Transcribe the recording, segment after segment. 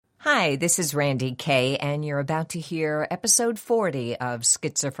Hi, this is Randy Kay, and you're about to hear episode 40 of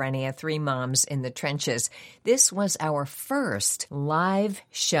Schizophrenia, Three Moms in the Trenches. This was our first live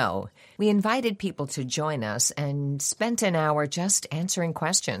show. We invited people to join us and spent an hour just answering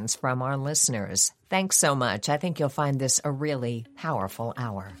questions from our listeners. Thanks so much. I think you'll find this a really powerful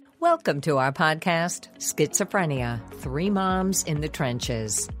hour. Welcome to our podcast, Schizophrenia, Three Moms in the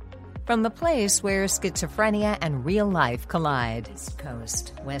Trenches. From the place where schizophrenia and real life collide. East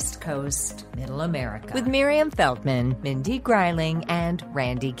Coast, West Coast, Middle America. With Miriam Feldman, Mindy Greiling, and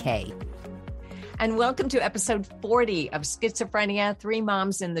Randy Kay. And welcome to episode 40 of Schizophrenia, Three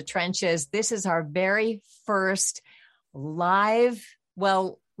Moms in the Trenches. This is our very first live,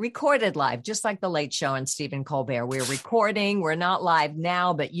 recorded live, just like the Late Show and Stephen Colbert. We're recording. We're not live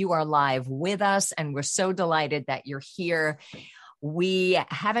now, but you are live with us, and we're so delighted that you're here. We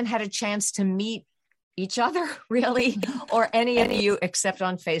haven't had a chance to meet each other, really, or any of you except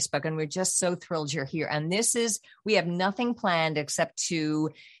on Facebook. And we're just so thrilled you're here. And we have nothing planned except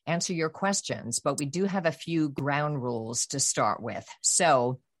to answer your questions, but we do have a few ground rules to start with.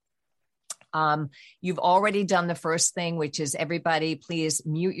 So you've already done the first thing, which is everybody, please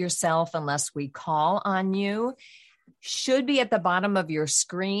mute yourself unless we call on you. Should be at the bottom of your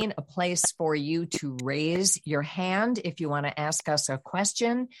screen, a place for you to raise your hand if you want to ask us a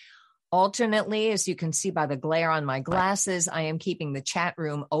question. Alternately, as you can see by the glare on my glasses, I am keeping the chat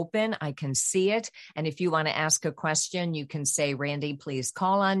room open. I can see it. And if you want to ask a question, you can say, Randy, please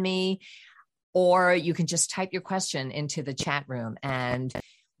call on me. Or you can just type your question into the chat room and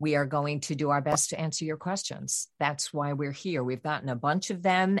we are going to do our best to answer your questions. That's why we're here. We've gotten a bunch of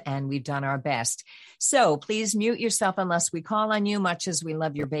them and we've done our best. So please mute yourself unless we call on you. Much as we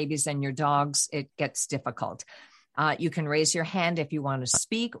love your babies and your dogs, it gets difficult. You can raise your hand if you want to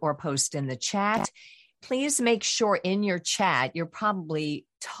speak or post in the chat. Please make sure in your chat, you're probably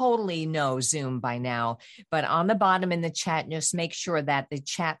totally know Zoom by now, but on the bottom in the chat, just make sure that the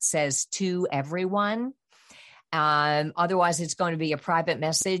chat says to everyone. Otherwise, it's going to be a private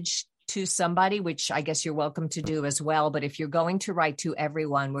message to somebody, which I guess you're welcome to do as well. But if you're going to write to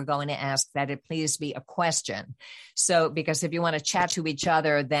everyone, we're going to ask that it please be a question. So, because if you want to chat to each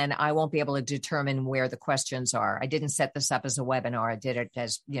other, then I won't be able to determine where the questions are. I didn't set this up as a webinar. I did it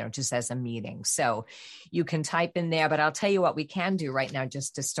as, just as a meeting. So you can type in there, but I'll tell you what we can do right now,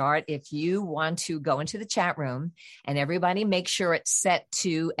 just to start. If you want to go into the chat room and everybody make sure it's set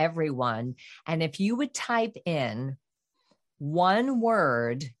to everyone. And if you would type in one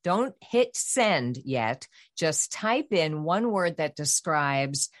word, don't hit send yet, just type in one word that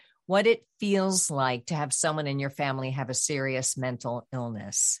describes what it feels like to have someone in your family have a serious mental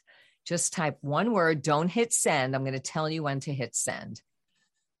illness. Just type one word, don't hit send. I'm going to tell you when to hit send.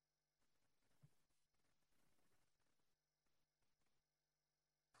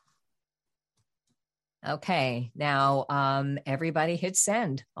 Okay, now everybody hit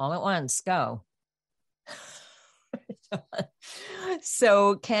send all at once, go.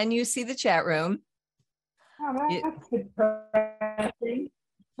 So can you see the chat room?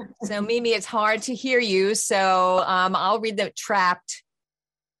 So Mimi, it's hard to hear you. So I'll read the trapped,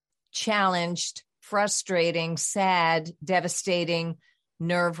 challenged, frustrating, sad, devastating,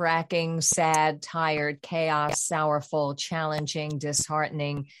 nerve-wracking, sad, tired, chaos, sorrowful, challenging,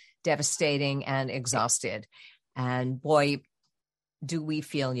 disheartening, devastating, and exhausted. And boy, do we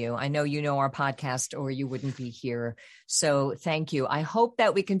feel you. I know you know our podcast or you wouldn't be here. So thank you. I hope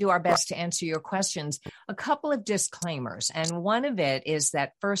that we can do our best to answer your questions. A couple of disclaimers. And one of it is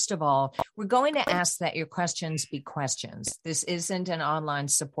that, first of all, we're going to ask that your questions be questions. This isn't an online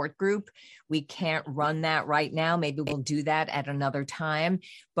support group. We can't run that right now. Maybe we'll do that at another time.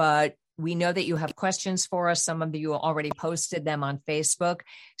 But we know that you have questions for us. Some of you already posted them on Facebook.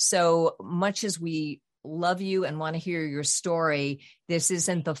 So much as we love you and want to hear your story, this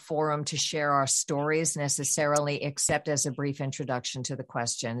isn't the forum to share our stories necessarily, except as a brief introduction to the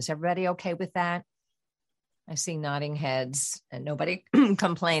question. Is everybody okay with that? I see nodding heads and nobody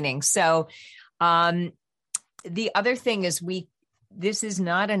complaining. So the other thing is this is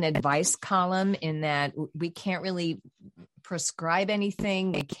not an advice column in that we can't really prescribe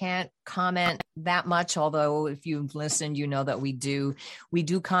anything. We can't comment that much, although if you've listened, you know that we do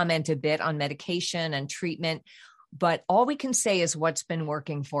comment a bit on medication and treatment, but all we can say is what's been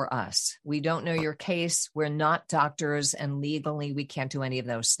working for us. We don't know your case. We're not doctors, and legally we can't do any of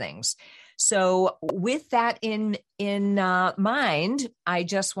those things. So with that in mind, I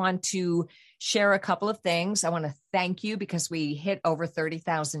just want to share a couple of things. I want to thank you because we hit over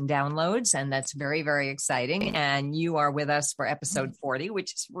 30,000 downloads, and that's very, very exciting. And you are with us for episode 40,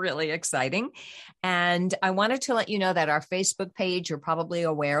 which is really exciting. And I wanted to let you know that our Facebook page, you're probably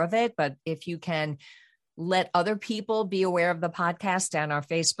aware of it, but if you can let other people be aware of the podcast on our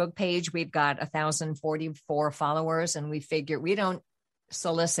Facebook page, we've got 1,044 followers, and we figure we don't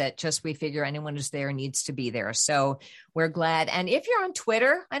solicit, just we figure anyone who's there needs to be there. So we're glad. And if you're on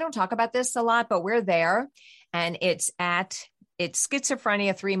Twitter, I don't talk about this a lot, but we're there, and it's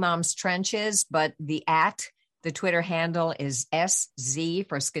Schizophrenia 3 Moms Trenches, but the Twitter handle is SZ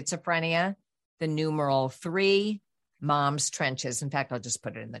for schizophrenia, the numeral 3 Moms Trenches. In fact, I'll just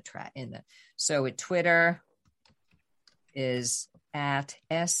put it so Twitter is at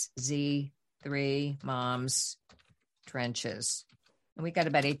SZ3 Moms Trenches. And we got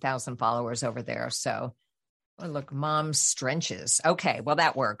about 8,000 followers over there. So look, Moms Trenches. Okay, well,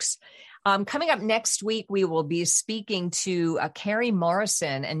 that works. Coming up next week, we will be speaking to Carrie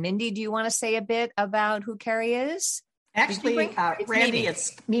Morrison. And Mindy, do you want to say a bit about who Carrie is? Actually, Randy,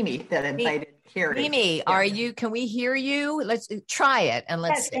 it's Mimi that invited Carrie. Mimi, can we hear you? Let's try it. And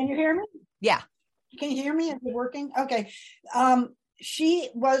let's see. Can you hear me? Yeah. Can you hear me? Is it working? Okay. She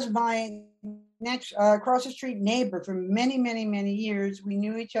was my next across the street neighbor for many, many, many years. We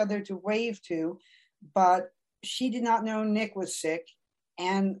knew each other to wave to, but she did not know Nick was sick.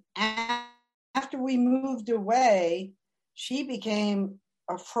 And after we moved away, she became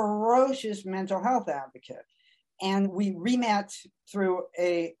a ferocious mental health advocate. And we re-met through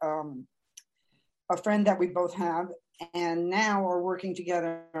a friend that we both have, and now are working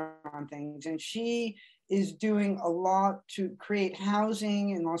together on things. And she is doing a lot to create housing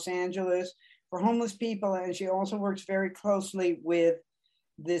in Los Angeles for homeless people. And she also works very closely with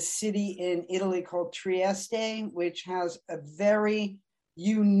this city in Italy called Trieste, which has a very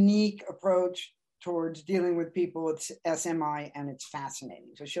unique approach towards dealing with people with SMI, and it's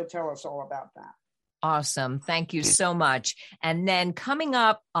fascinating. So she'll tell us all about that. Awesome. Thank you so much. And then coming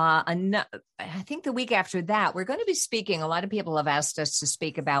up, I think the week after that, we're going to be speaking. A lot of people have asked us to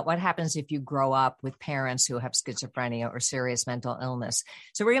speak about what happens if you grow up with parents who have schizophrenia or serious mental illness.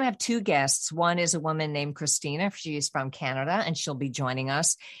 So we're going to have 2 guests. One is a woman named Christina. She's from Canada, and she'll be joining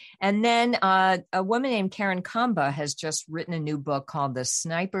us. And then a woman named Karen Kamba has just written a new book called The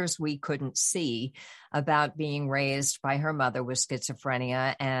Snipers We Couldn't See, about being raised by her mother with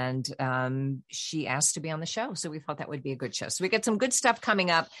schizophrenia. And she asked to be on the show. So we thought that would be a good show. So we got some good stuff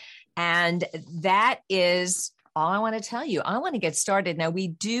coming up. And that is all I want to tell you. I want to get started. Now we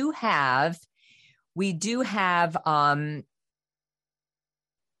do have, I'm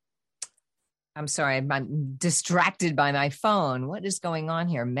sorry, I'm distracted by my phone. What is going on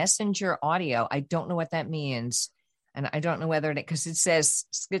here? Messenger audio. I don't know what that means. And I don't know whether because it says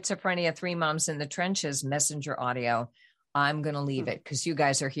Schizophrenia 3 Moms in the Trenches, messenger audio. I'm going to leave it because you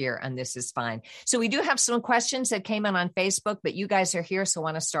guys are here and this is fine. So we do have some questions that came in on Facebook, but you guys are here. So I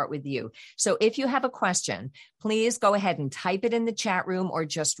want to start with you. So if you have a question, please go ahead and type it in the chat room or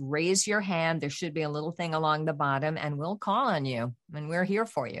just raise your hand. There should be a little thing along the bottom and we'll call on you and we're here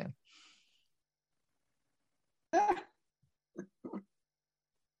for you.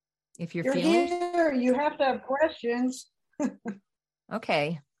 If you're feeling here, you have to have questions.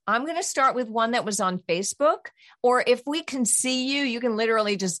 Okay. I'm going to start with one that was on Facebook, or if we can see you, you can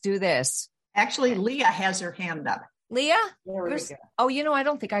literally just do this. Actually, Leah has her hand up. Leah? There oh, I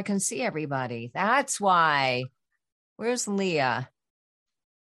don't think I can see everybody. That's why. Where's Leah?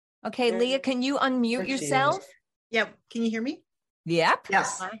 Okay, Leah, can you unmute yourself? Yep. Can you hear me? Yep.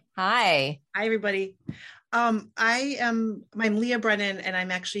 Yes. Hi. Hi, everybody. I'm Leah Brennan, and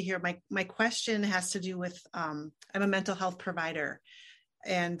I'm actually here. My question has to do with, I'm a mental health provider,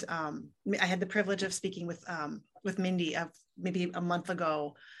 and I had the privilege of speaking with Mindy maybe a month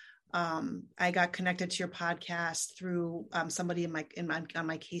ago. I got connected to your podcast through somebody on my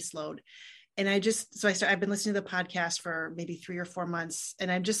caseload. And I've been listening to the podcast for maybe 3 or 4 months, and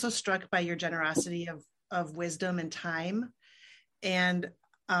I'm just so struck by your generosity of wisdom and time. And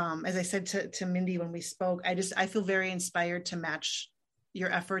as I said to Mindy when we spoke, I feel very inspired to match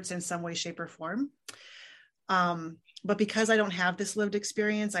your efforts in some way, shape, or form. But because I don't have this lived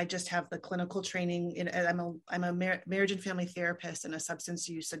experience, I just have the clinical training. I'm a marriage and family therapist and a substance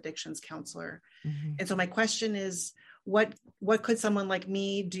use addictions counselor. Mm-hmm. And so my question is, what could someone like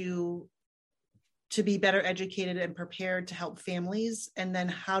me do to be better educated and prepared to help families? And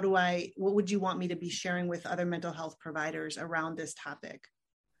then what would you want me to be sharing with other mental health providers around this topic?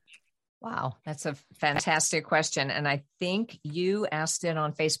 Wow, that's a fantastic question. And I think you asked it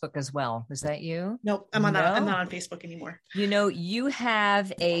on Facebook as well. Was that you? Nope, I'm not on Facebook anymore. You know, you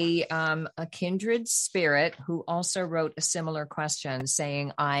have a kindred spirit who also wrote a similar question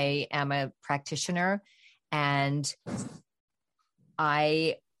saying, I am a practitioner and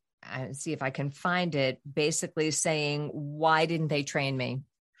I see if I can find it, basically saying, why didn't they train me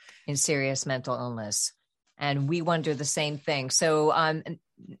in serious mental illness? And we wonder the same thing. So,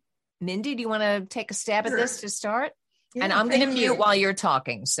 Mindy, do you want to take a stab at this to start? Yeah, and I'm going to mute while you're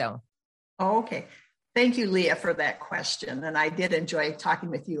talking. So, okay. Thank you, Leah, for that question. And I did enjoy talking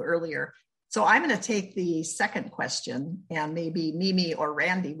with you earlier. So I'm going to take the second question, and maybe Mimi or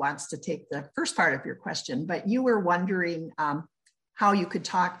Randy wants to take the first part of your question. But you were wondering how you could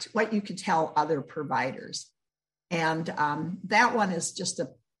what you could tell other providers. And that one is just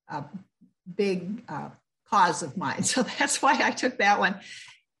a big cause of mine. So that's why I took that one.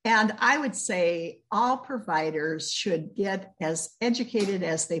 And I would say all providers should get as educated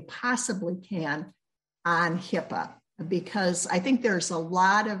as they possibly can on HIPAA, because I think there's a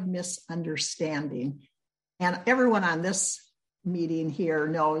lot of misunderstanding. And everyone on this meeting here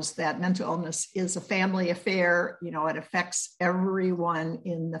knows that mental illness is a family affair. You know, it affects everyone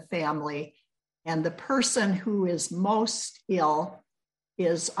in the family. And the person who is most ill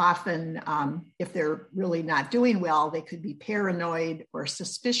is often, if they're really not doing well, they could be paranoid or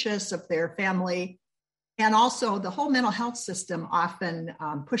suspicious of their family. And also the whole mental health system often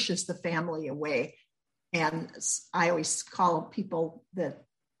pushes the family away. And I always call people that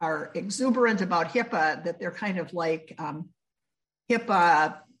are exuberant about HIPAA that they're kind of like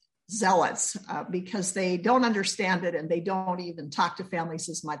HIPAA zealots because they don't understand it and they don't even talk to families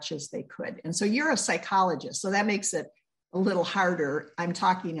as much as they could. And so you're a psychologist, so that makes it a little harder. I'm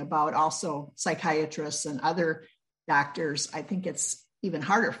talking about also psychiatrists and other doctors. I think it's even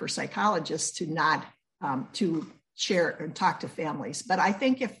harder for psychologists to not to share and talk to families. But I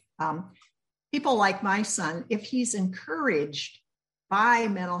think if people like my son, if he's encouraged by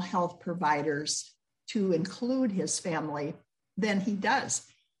mental health providers to include his family, then he does.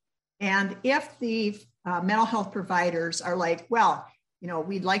 And if the mental health providers are like, well, you know,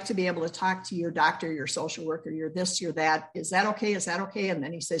 we'd like to be able to talk to your doctor, your social worker, your this, your that. Is that okay? Is that okay? And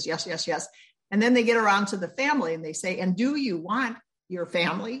then he says, yes, yes, yes. And then they get around to the family and they say, and do you want your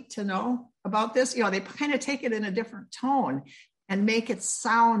family to know about this? You know, they kind of take it in a different tone and make it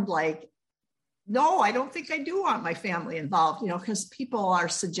sound like, no, I don't think I do want my family involved, you know, because people are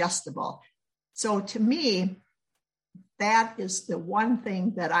suggestible. So to me, that is the one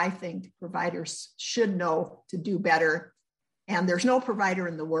thing that I think providers should know to do better. And there's no provider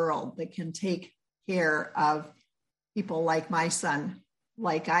in the world that can take care of people like my son,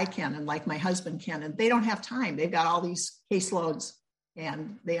 like I can, and like my husband can. And they don't have time. They've got all these caseloads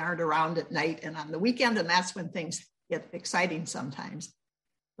and they aren't around at night and on the weekend. And that's when things get exciting sometimes.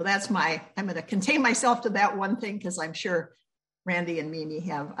 So I'm going to contain myself to that one thing because I'm sure Randy and Mimi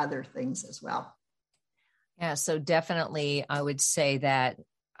have other things as well. Yeah, so definitely I would say that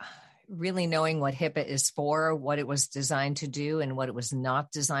really knowing what HIPAA is for, what it was designed to do and what it was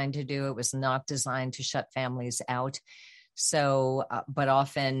not designed to do. It was not designed to shut families out. So, but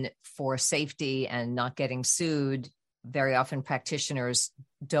often for safety and not getting sued, very often practitioners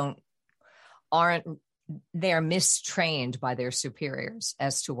aren't they are mistrained by their superiors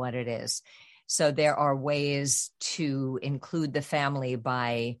as to what it is. So there are ways to include the family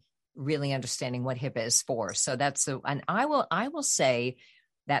by really understanding what HIPAA is for. So and I will say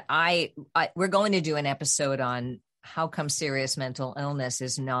that we're going to do an episode on how come serious mental illness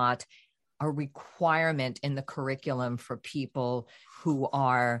is not a requirement in the curriculum for people who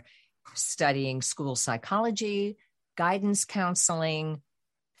are studying school psychology, guidance counseling,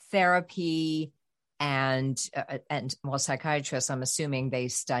 therapy, and psychiatrists, I'm assuming they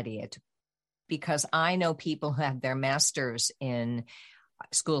study it, because I know people who have their master's in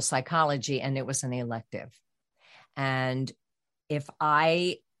school psychology and it was an elective. And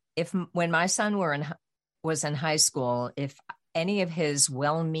when my son was in high school, if any of his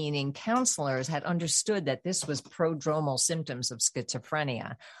well-meaning counselors had understood that this was prodromal symptoms of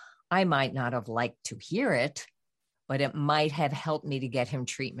schizophrenia, I might not have liked to hear it, but it might have helped me to get him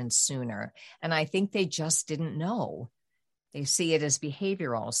treatment sooner. And I think they just didn't know. They see it as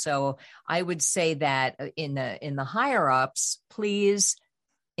behavioral. So I would say that in the higher ups, please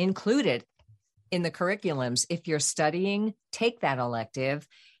include it in the curriculums. If you're studying, take that elective,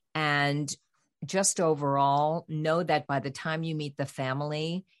 and just overall know that by the time you meet the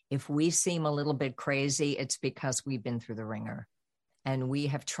family, if we seem a little bit crazy, it's because we've been through the ringer. And we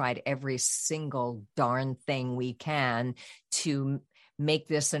have tried every single darn thing we can to make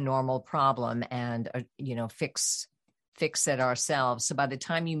this a normal problem and, fix it ourselves. So by the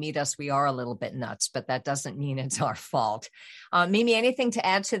time you meet us, we are a little bit nuts, but that doesn't mean it's our fault. Mimi, anything to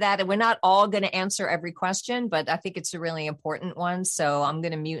add to that? And we're not all going to answer every question, but I think it's a really important one. So I'm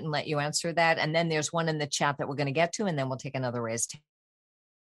going to mute and let you answer that. And then there's one in the chat that we're going to get to, and then we'll take another raised.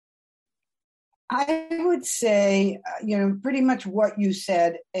 I would say, pretty much what you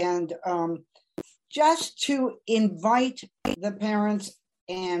said, and just to invite the parents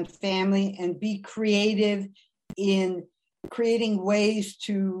and family and be creative in creating ways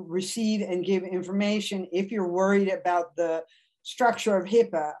to receive and give information if you're worried about the structure of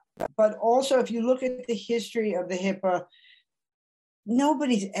HIPAA. But also, if you look at the history of the HIPAA,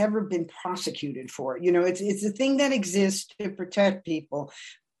 nobody's ever been prosecuted for it. It's a thing that exists to protect people.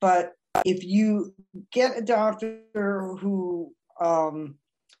 But if you get a doctor who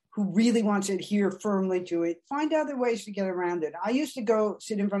really wants to adhere firmly to it, find other ways to get around it. I used to go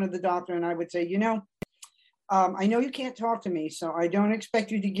sit in front of the doctor and I would say, I know you can't talk to me, so I don't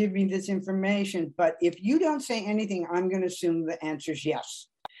expect you to give me this information, but if you don't say anything, I'm going to assume the answer is yes.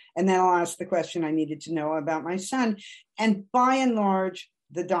 And then I'll ask the question I needed to know about my son. And by and large,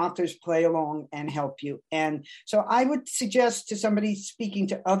 the doctors play along and help you. And so I would suggest to somebody speaking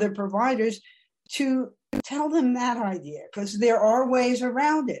to other providers to tell them that idea, because there are ways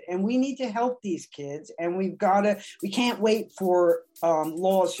around it, and we need to help these kids, and we can't wait for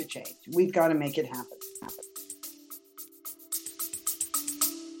laws to change. We've got to make it happen.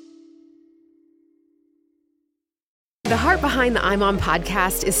 The heart behind the iMom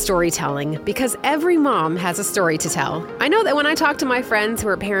podcast is storytelling, because every mom has a story to tell. I know that when I talk to my friends who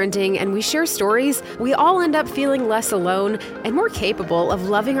are parenting and we share stories, we all end up feeling less alone and more capable of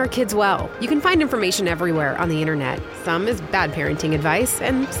loving our kids well. You can find information everywhere on the internet. Some is bad parenting advice,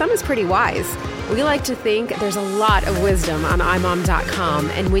 and some is pretty wise. We like to think there's a lot of wisdom on imom.com,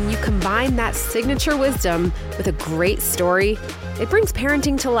 and when you combine that signature wisdom with a great story, it brings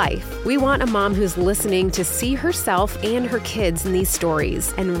parenting to life. We want a mom who's listening to see herself and her kids in these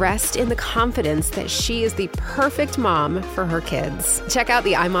stories and rest in the confidence that she is the perfect mom for her kids. Check out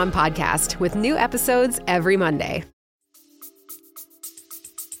the iMom podcast with new episodes every Monday.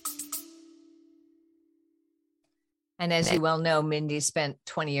 And as you well know, Mindy spent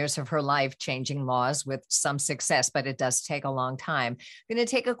 20 years of her life changing laws with some success, but it does take a long time. I'm going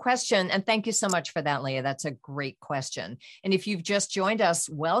to take a question, and thank you so much for that, Leah. That's a great question. And if you've just joined us,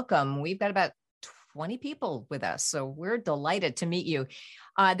 welcome. We've got about 20 people with us, so we're delighted to meet you.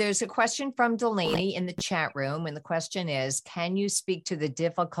 There's a question from Delaney in the chat room, and the question is, can you speak to the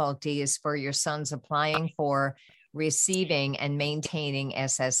difficulties for your sons applying for, receiving, and maintaining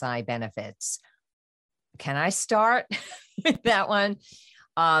SSI benefits? Can I start with that one?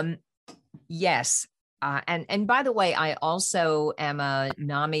 Yes. And by the way, I also am a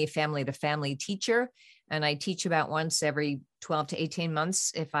NAMI family to family teacher, and I teach about once every 12 to 18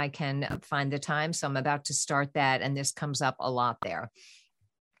 months if I can find the time. So I'm about to start that, and this comes up a lot there.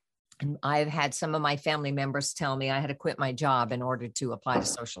 And I've had some of my family members tell me I had to quit my job in order to apply to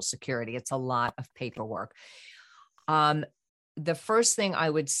Social Security. It's a lot of paperwork. The first thing I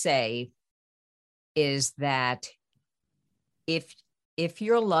would say is that if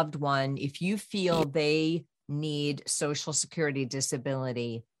your loved one, if you feel they need Social Security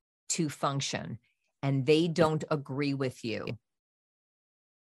disability to function and they don't agree with you,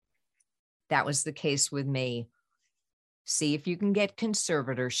 that was the case with me. See if you can get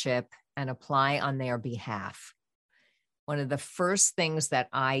conservatorship and apply on their behalf. One of the first things that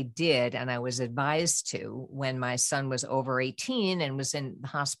I did, and I was advised to when my son was over 18 and was in the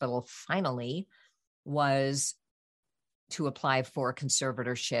hospital finally, was to apply for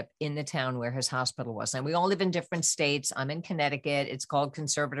conservatorship in the town where his hospital was. And we all live in different states. I'm in Connecticut. It's called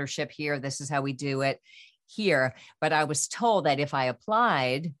conservatorship here. This is how we do it here. But I was told that if I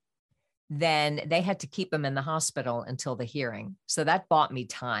applied, then they had to keep him in the hospital until the hearing. So that bought me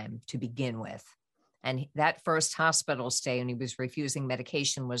time to begin with. And that first hospital stay when he was refusing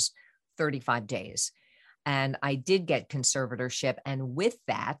medication was 35 days. And I did get conservatorship. And with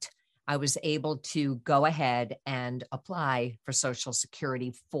that, I was able to go ahead and apply for Social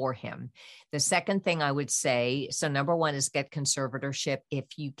Security for him. The second thing I would say, so number one is get conservatorship if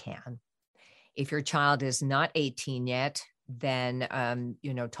you can. If your child is not 18 yet, then,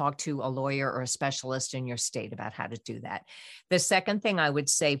 talk to a lawyer or a specialist in your state about how to do that. The second thing I would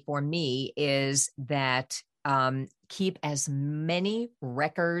say for me is that keep as many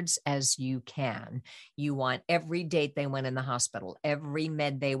records as you can. You want every date they went in the hospital, every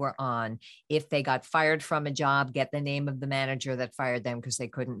med they were on. If they got fired from a job, get the name of the manager that fired them because they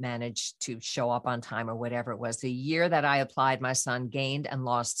couldn't manage to show up on time or whatever it was. The year that I applied, my son gained and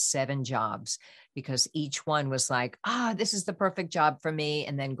lost 7 jobs because each one was like, this is the perfect job for me.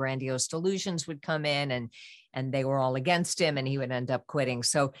 And then grandiose delusions would come in and they were all against him and he would end up quitting.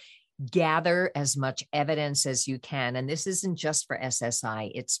 So gather as much evidence as you can. And this isn't just for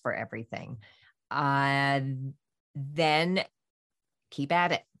SSI, it's for everything. Then keep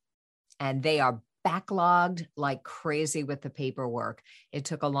at it. And they are backlogged like crazy with the paperwork. It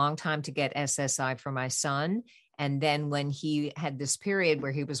took a long time to get SSI for my son. And then when he had this period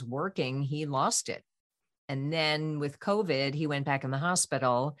where he was working, he lost it. And then with COVID, he went back in the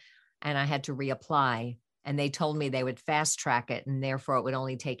hospital and I had to reapply. And they told me they would fast track it and therefore it would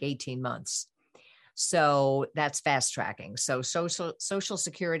only take 18 months. So that's fast tracking. So Social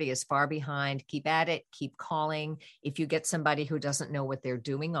Security is far behind. Keep at it, keep calling. If you get somebody who doesn't know what they're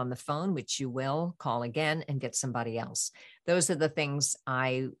doing on the phone, which you will, call again and get somebody else. Those are the things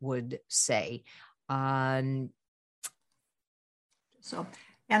I would say. And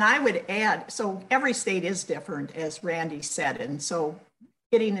I would add, so every state is different, as Randy said. And so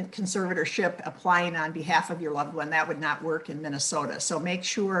getting a conservatorship, applying on behalf of your loved one, that would not work in Minnesota. So make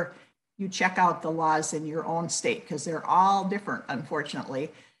sure you check out the laws in your own state because they're all different,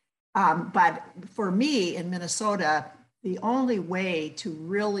 unfortunately. But for me in Minnesota, the only way to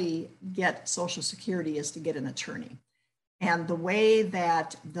really get Social Security is to get an attorney. And the way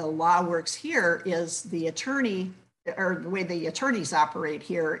that the law works here is the attorney, or the way the attorneys operate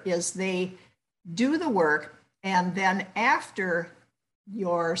here is they do the work, and then after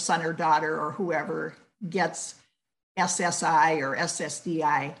your son or daughter or whoever gets SSI or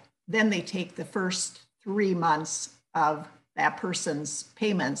SSDI, then they take the first 3 months of that person's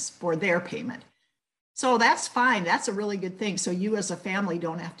payments for their payment. So that's fine. That's a really good thing. So you as a family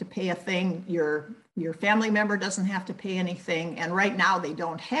don't have to pay a thing. Your family member doesn't have to pay anything. And right now they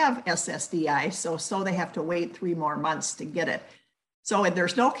don't have SSDI. So they have to wait 3 more months to get it. So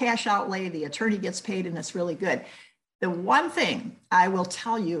there's no cash outlay. The attorney gets paid and it's really good. The one thing I will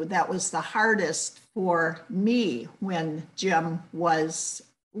tell you that was the hardest for me when Jim was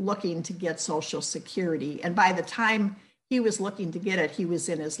looking to get Social Security, and by the time he was looking to get it, he was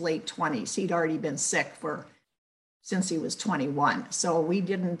in his late 20s. He'd already been sick since he was 21. So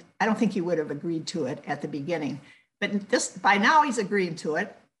I don't think he would have agreed to it at the beginning. But by now he's agreeing to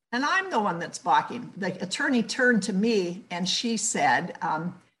it, and I'm the one that's balking. The attorney turned to me and she said,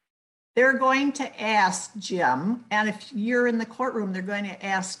 they're going to ask Jim, and if you're in the courtroom, they're going to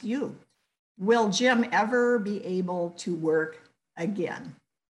ask you, will Jim ever be able to work again?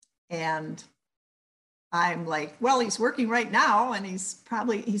 And I'm like, well, he's working right now, and he's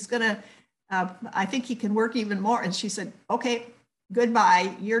going to, I think he can work even more. And she said, okay,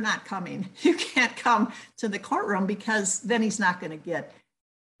 goodbye, you're not coming. You can't come to the courtroom because then he's not going to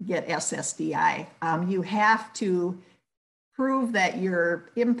get SSDI. You have to prove that you're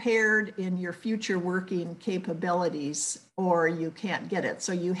impaired in your future working capabilities or you can't get it.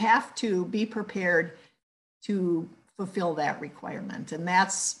 So you have to be prepared to fulfill that requirement. And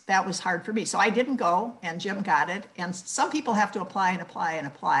that was hard for me. So I didn't go, and Jim got it. And some people have to apply and apply and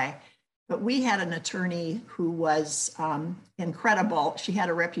apply. But we had an attorney who was incredible. She had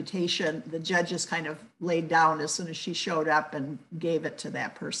a reputation. The judges kind of laid down as soon as she showed up and gave it to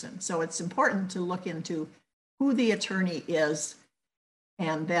that person. So it's important to look into who the attorney is,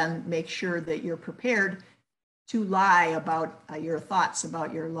 and then make sure that you're prepared to lie about your thoughts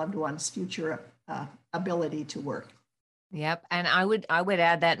about your loved one's future ability to work. Yep. And I would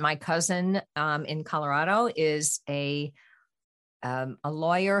add that my cousin in Colorado is a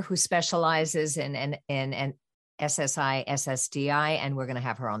lawyer who specializes in SSI, SSDI, and we're going to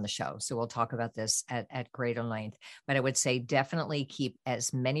have her on the show. So we'll talk about this at greater length. But I would say definitely keep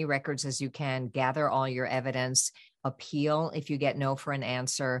as many records as you can, gather all your evidence, appeal if you get no for an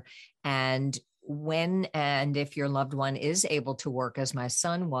answer. And when and if your loved one is able to work, as my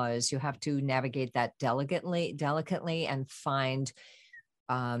son was, you have to navigate that delicately and find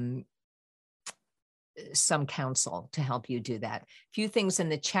some counsel to help you do that. A few things in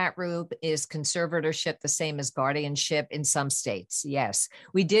the chat room. Is conservatorship the same as guardianship in some states? Yes.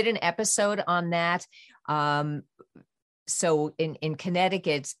 We did an episode on that. So in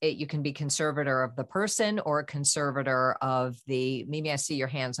Connecticut, you can be conservator of the person or a conservator of the, Mimi, I see your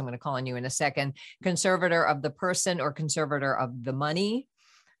hands. I'm going to call on you in a second. Conservator of the person or conservator of the money.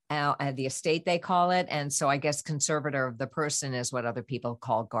 the estate, they call it. And so I guess conservator of the person is what other people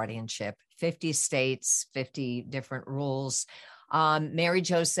call guardianship. 50 states, 50 different rules. Mary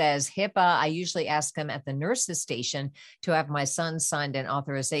Jo says, HIPAA, I usually ask them at the nurse's station to have my son signed an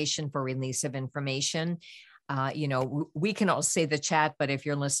authorization for release of information. We can all say the chat, but if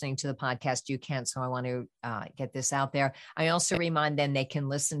you're listening to the podcast, you can't. So I want to get this out there. I also remind them they can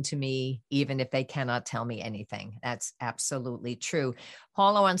listen to me even if they cannot tell me anything. That's absolutely true.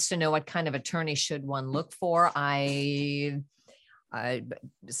 Paula wants to know what kind of attorney should one look for.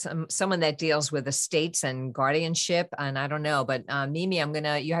 Someone that deals with estates and guardianship, and I don't know, but Mimi,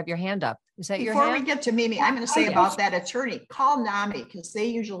 you have your hand up. Is that your hand? Before we get to Mimi, I'm going to say about that attorney, call NAMI because they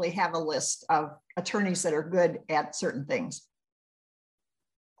usually have a list of attorneys that are good at certain things.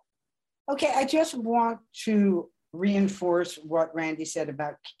 Okay, I just want to reinforce what Randy said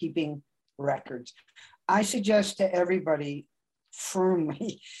about keeping records. I suggest to everybody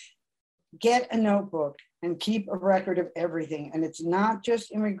firmly, get a notebook and keep a record of everything. And it's not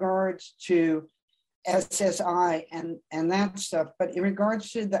just in regards to SSI and that stuff, but in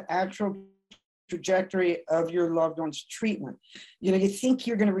regards to the actual trajectory of your loved one's treatment. You think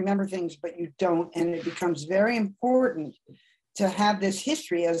you're going to remember things, but you don't. And it becomes very important to have this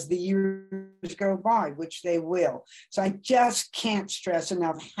history as the years go by, which they will. So I just can't stress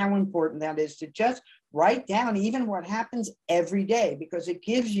enough how important that is to just write down even what happens every day, because it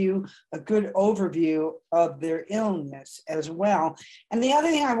gives you a good overview of their illness as well. And the other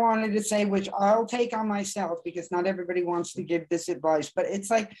thing I wanted to say, which I'll take on myself because not everybody wants to give this advice, but it's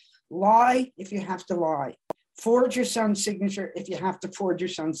like, lie if you have to lie. Forge your son's signature if you have to forge your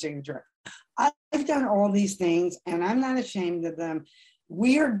son's signature. I've done all these things and I'm not ashamed of them.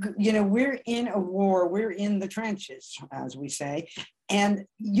 We're in a war, we're in the trenches, as we say, and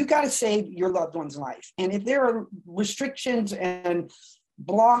you got to save your loved one's life. And if there are restrictions and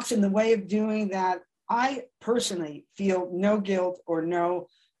blocks in the way of doing that, I personally feel no guilt or no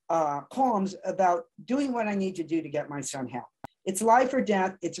qualms about doing what I need to do to get my son help. It's life or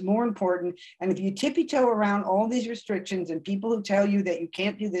death. It's more important. And if you tippy-toe around all these restrictions and people who tell you that you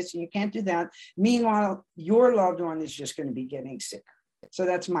can't do this and you can't do that, meanwhile, your loved one is just going to be getting sicker. So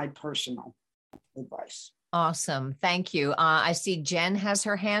that's my personal advice. Awesome. Thank you. I see Jen has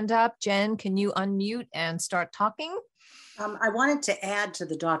her hand up. Jen, can you unmute and start talking? I wanted to add to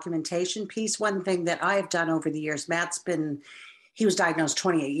the documentation piece. One thing that I have done over the years, he was diagnosed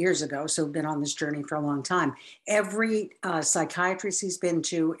 28 years ago, so been on this journey for a long time. Every psychiatrist he's been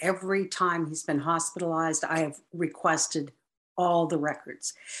to, every time he's been hospitalized, I have requested all the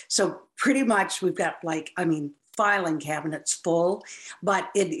records. So pretty much we've got filing cabinets full, but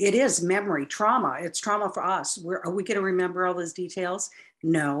it is memory trauma. It's trauma for us. Are we going to remember all those details?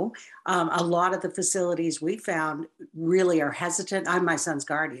 No. A lot of the facilities we found really are hesitant. I'm my son's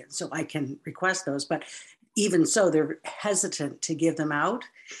guardian, so I can request those, but even so, they're hesitant to give them out.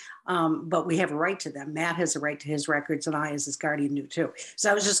 But we have a right to them. Matt has a right to his records, and I, as his guardian, do too.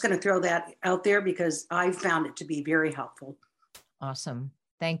 So I was just going to throw that out there because I found it to be very helpful. Awesome.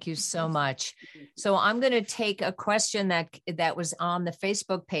 Thank you so much. So I'm going to take a question that was on the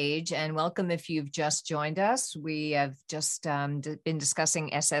Facebook page, and welcome if you've just joined us. We have just been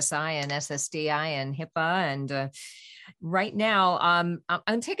discussing SSI and SSDI and HIPAA, and right now I'm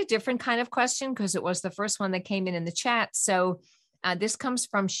going to take a different kind of question because it was the first one that came in the chat. So this comes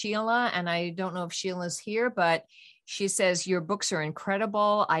from Sheila, and I don't know if Sheila's here, but she says, your books are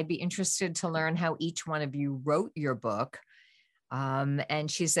incredible. I'd be interested to learn how each one of you wrote your book.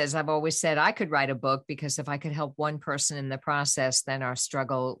 And she says, I've always said I could write a book because if I could help one person in the process, then our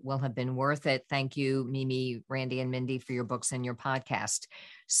struggle will have been worth it. Thank you, Mimi, Randy, and Mindy for your books and your podcast.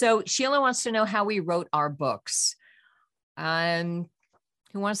 So Sheila wants to know how we wrote our books. Who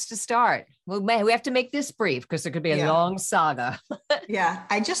wants to start? Well, we have to make this brief because it could be a long saga. Yeah,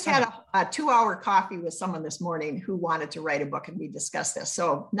 I just had a 2-hour coffee with someone this morning who wanted to write a book, and we discussed this.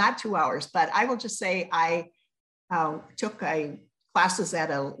 So not 2 hours, but I will just say I took classes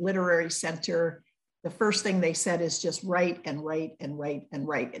at a literary center. The first thing they said is just write and write and write and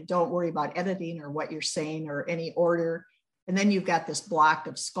write. And don't worry about editing or what you're saying or any order. And then you've got this block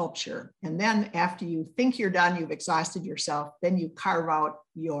of sculpture. And then after you think you're done, you've exhausted yourself, then you carve out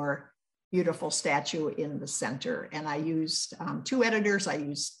your beautiful statue in the center. And I used 2 editors. I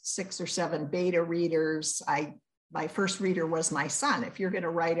used 6 or 7 beta readers. My first reader was my son. If you're going to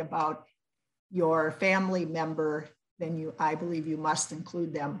write about your family member, then I believe you must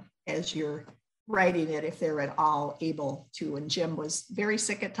include them as you're writing it if they're at all able to. And Jim was very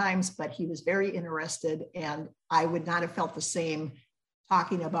sick at times, but he was very interested, and I would not have felt the same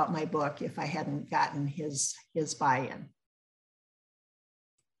talking about my book if I hadn't gotten his buy-in.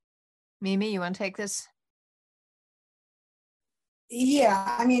 Mimi, you want to take this?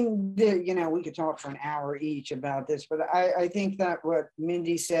 Yeah, I mean, we could talk for an hour each about this, but I think that what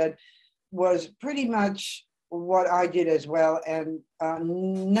Mindy said was pretty much what I did as well. And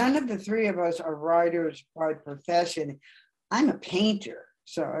none of the three of us are writers by profession. I'm a painter.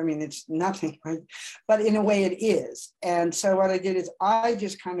 So, I mean, it's nothing, right? But in a way it is. And so what I did is I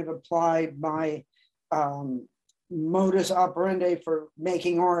just kind of applied my modus operandi for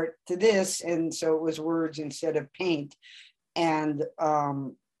making art to this. And so it was words instead of paint. And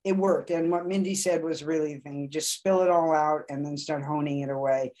it worked. And what Mindy said was really the thing. You just spill it all out and then start honing it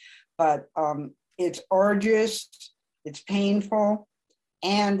away. But it's arduous, it's painful,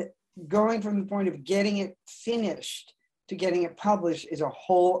 and going from the point of getting it finished to getting it published is a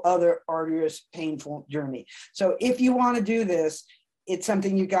whole other arduous, painful journey. So if you want to do this, it's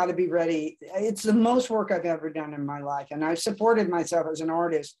something you got to be ready. It's the most work I've ever done in my life. And I've supported myself as an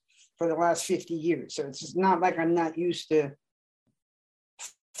artist for the last 50 years. So it's not like I'm not used to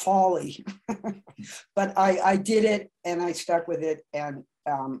folly, but I did it and I stuck with it. And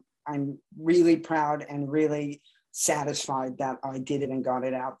I'm really proud and really satisfied that I did it and got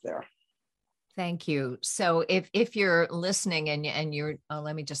it out there. Thank you. So if you're listening and you're,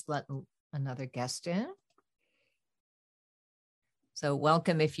 let me just let another guest in. So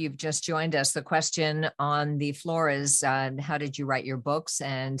welcome if you've just joined us. The question on the floor is, how did you write your books?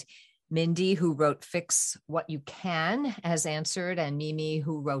 And Mindy, who wrote Fix What You Can, has answered, and Mimi,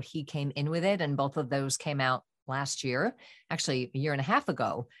 who wrote He Came In With It. And both of those came out last year, actually a year and a half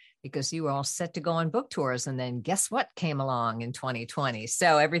ago, because you were all set to go on book tours. And then guess what came along in 2020?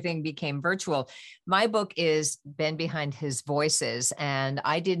 So everything became virtual. My book is Ben Behind His Voices, and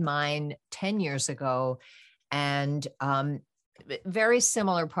I did mine 10 years ago, and very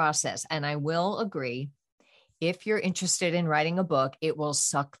similar process. And I will agree, if you're interested in writing a book, it will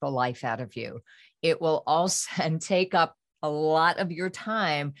suck the life out of you. It will also and take up a lot of your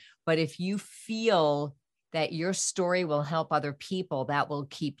time. But if you feel that your story will help other people, that will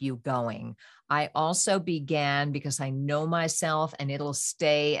keep you going. I also began, because I know myself, and it'll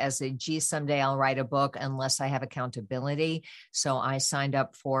stay as a, gee, someday I'll write a book unless I have accountability. So I signed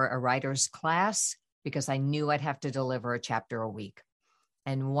up for a writer's class because I knew I'd have to deliver a chapter a week.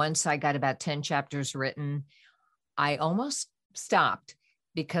 And once I got about 10 chapters written, I almost stopped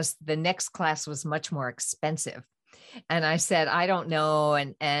because the next class was much more expensive. And I said, I don't know.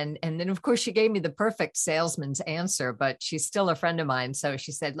 And then of course she gave me the perfect salesman's answer, but she's still a friend of mine. So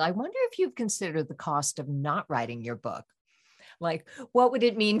she said, I wonder if you've considered the cost of not writing your book. Like, what would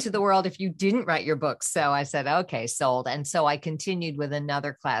it mean to the world if you didn't write your book? So I said, okay, sold. And so I continued with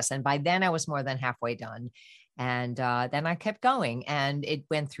another class. And by then I was more than halfway done. And then I kept going, and it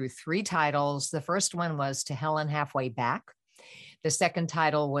went through 3 titles. The first one was To Hell and Halfway Back. The second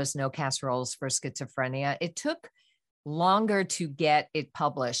title was No Casseroles for Schizophrenia. It took longer to get it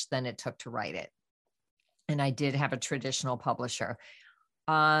published than it took to write it. And I did have a traditional publisher.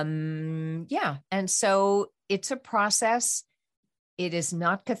 Yeah. And so it's a process. It is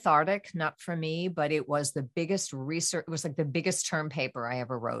not cathartic, not for me, but it was the biggest research. It was like the biggest term paper I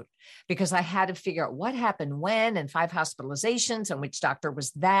ever wrote, because I had to figure out what happened when, and 5 hospitalizations, and which doctor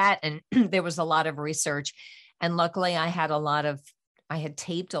was that. And there was a lot of research. And luckily I had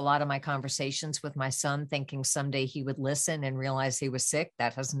taped a lot of my conversations with my son, thinking someday he would listen and realize he was sick.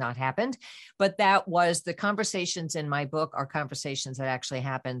 That has not happened. But that was, the conversations in my book are conversations that actually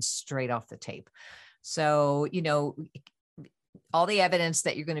happened straight off the tape. So, all the evidence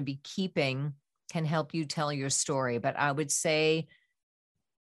that you're going to be keeping can help you tell your story. But I would say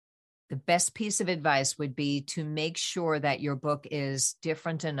the best piece of advice would be to make sure that your book is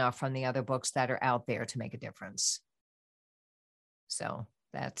different enough from the other books that are out there to make a difference. So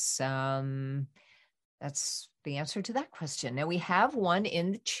that's the answer to that question. Now we have one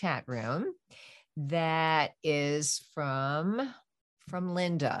in the chat room that is from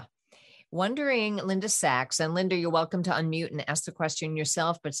Linda. Linda Sachs, and Linda, you're welcome to unmute and ask the question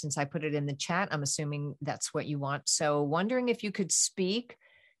yourself, but since I put it in the chat, I'm assuming that's what you want. So wondering if you could speak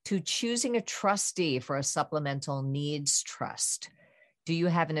to choosing a trustee for a supplemental needs trust. Do you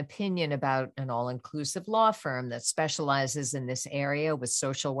have an opinion about an all-inclusive law firm that specializes in this area with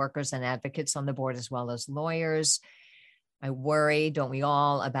social workers and advocates on the board, as well as lawyers? I worry, don't we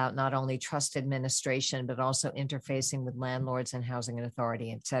all, about not only trust administration, but also interfacing with landlords and housing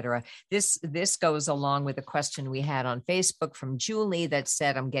authority, et cetera. This goes along with a question we had on Facebook from Julie that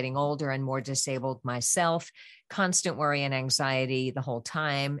said, I'm getting older and more disabled myself, constant worry and anxiety the whole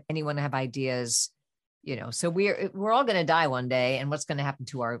time. Anyone have ideas? So we're all going to die one day, and what's going to happen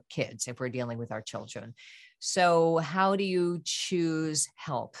to our kids if we're dealing with our children? So how do you choose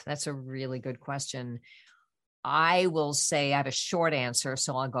help? That's a really good question. I will say I have a short answer,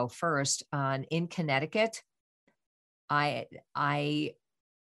 so I'll go first. In Connecticut,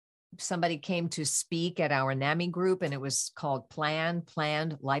 somebody came to speak at our NAMI group, and it was called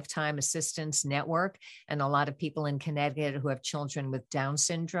Planned Lifetime Assistance Network. And a lot of people in Connecticut who have children with Down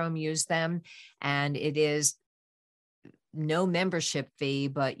syndrome use them. And it is no membership fee,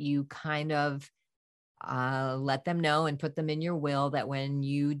 but you kind of let them know and put them in your will that when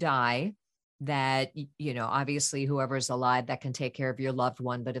you die, that, you know, obviously whoever's alive that can take care of your loved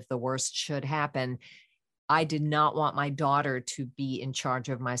one. But if the worst should happen, I did not want my daughter to be in charge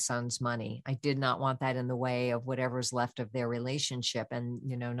of my son's money. I did not want that in the way of whatever's left of their relationship. And,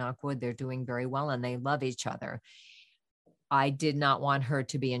 you know, knock wood, they're doing very well and they love each other. I did not want her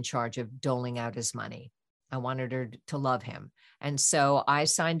to be in charge of doling out his money. I wanted her to love him. And so I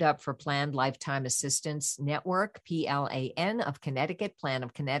signed up for Planned Lifetime Assistance Network, PLAN of Connecticut, Plan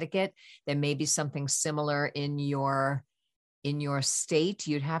of Connecticut. There may be something similar in your state.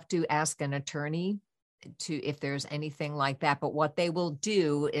 You'd have to ask an attorney if there's anything like that. But what they will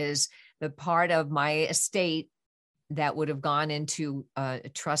do is the part of my estate that would have gone into a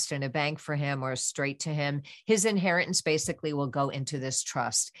trust in a bank for him or straight to him, his inheritance basically will go into this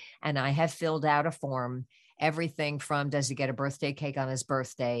trust. And I have filled out a form, everything from does he get a birthday cake on his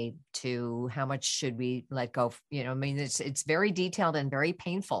birthday to how much should we let go? You know, I mean, it's very detailed and very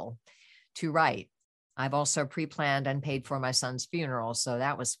painful to write. I've also pre-planned and paid for my son's funeral, so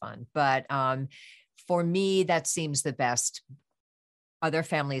that was fun. But for me, that seems the best. Other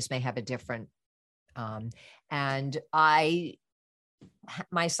families may have a different. And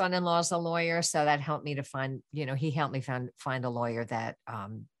my son-in-law is a lawyer, so that helped me to find, you know, he helped me find a lawyer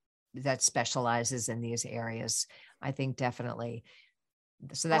that specializes in these areas. I think definitely.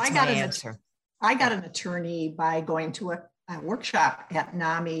 So that's my answer. I got an attorney by going to a workshop at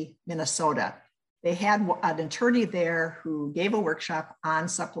NAMI, Minnesota. They had an attorney there who gave a workshop on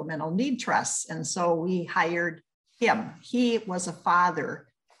supplemental need trusts. And so we hired him. He was a father.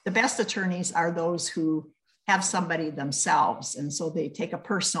 The best attorneys are those who have somebody themselves. And so they take a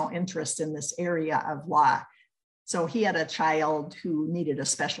personal interest in this area of law. So he had a child who needed a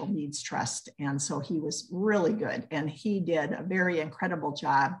special needs trust. And so he was really good. And he did a very incredible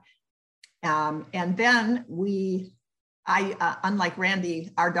job. And then unlike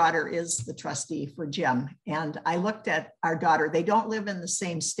Randy, our daughter is the trustee for Jim. And I looked at our daughter. They don't live in the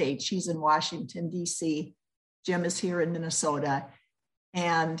same state. She's in Washington, D.C. Jim is here in Minnesota.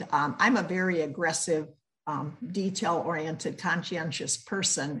 And I'm a very aggressive, detail-oriented, conscientious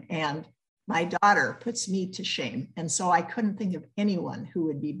person. And my daughter puts me to shame. And so I couldn't think of anyone who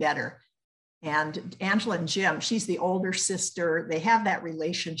would be better. And Angela and Jim, she's the older sister. They have that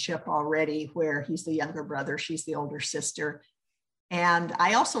relationship already where he's the younger brother, she's the older sister. And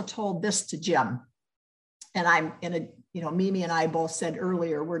I also told this to Jim. And I'm Mimi and I both said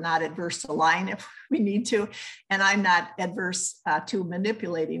earlier, we're not adverse to lying if we need to. And I'm not adverse to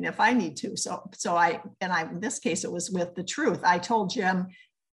manipulating if I need to. So in this case, it was with the truth. I told Jim,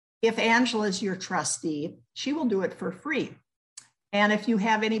 if Angela's your trustee, she will do it for free. And if you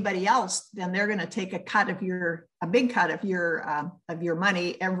have anybody else, then they're going to take a big cut of your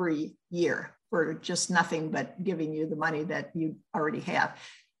money every year for just nothing but giving you the money that you already have.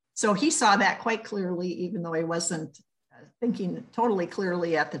 So he saw that quite clearly, even though he wasn't thinking totally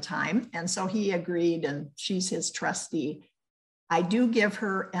clearly at the time. And so he agreed, and she's his trustee. I do give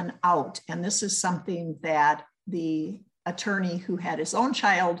her an out. And this is something that the attorney who had his own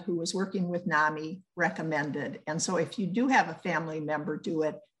child who was working with NAMI recommended. And so if you do have a family member do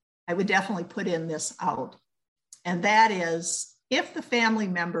it, I would definitely put in this out. And that is, if the family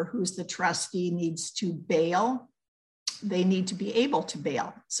member who's the trustee needs to bail, they need to be able to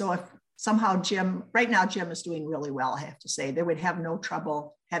bail. So if somehow right now Jim is doing really well, I have to say, they would have no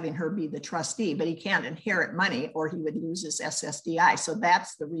trouble having her be the trustee, but he can't inherit money or he would lose his SSDI. So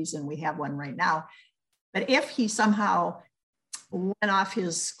that's the reason we have one right now. But if he somehow went off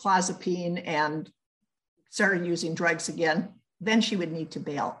his clozapine and started using drugs again, then she would need to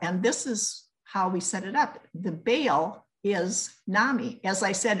bail. And this is how we set it up. The bail is NAMI. As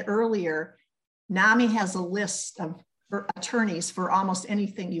I said earlier, NAMI has a list of attorneys for almost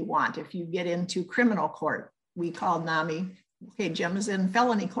anything you want. If you get into criminal court, we call NAMI, okay, Jim is in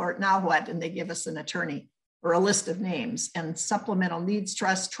felony court, now what? And they give us an attorney or a list of names. And supplemental needs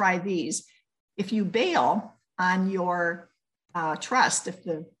trust, try these. If you bail on your trust, if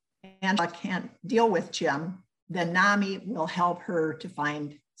Angela can't deal with Jim, then NAMI will help her to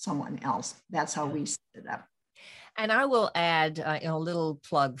find someone else. That's how we set it up. And I will add a little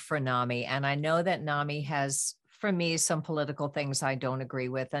plug for NAMI. And I know that NAMI has, for me, some political things I don't agree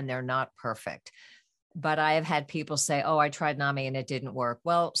with, and they're not perfect. But I have had people say, oh, I tried NAMI and it didn't work.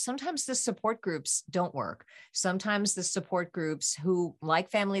 Well, sometimes the support groups don't work. Sometimes the support groups who,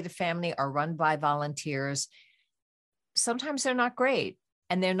 like Family to Family, are run by volunteers. Sometimes they're not great,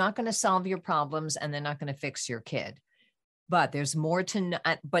 and they're not going to solve your problems, and they're not going to fix your kid. But there's more to,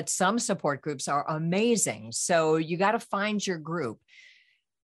 but some support groups are amazing. So you got to find your group.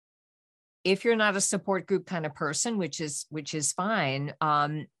 If you're not a support group kind of person, which is fine,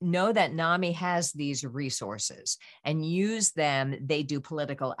 know that NAMI has these resources and use them. They do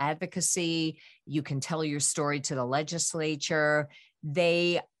political advocacy. You can tell your story to the legislature.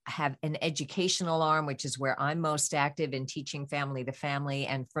 They have an educational arm, which is where I'm most active in teaching Family to Family.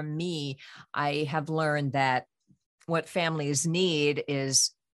 And for me, I have learned that what families need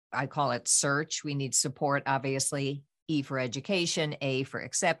is, I call it search. We need support, obviously. E for education, A for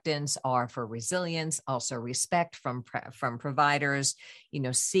acceptance, R for resilience, also respect from providers,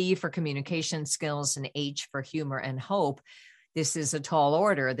 C for communication skills, and H for humor and hope. This is a tall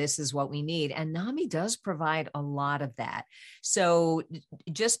order. This is what we need. And NAMI does provide a lot of that. So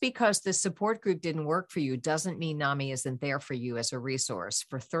just because the support group didn't work for you doesn't mean NAMI isn't there for you as a resource.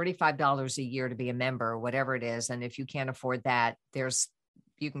 For $35 a year to be a member, whatever it is, and if you can't afford that,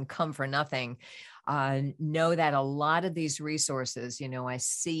 you can come for nothing. Know that a lot of these resources, I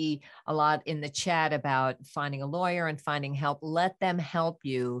see a lot in the chat about finding a lawyer and finding help. Let them help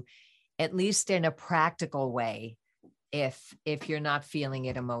you, at least in a practical way, if you're not feeling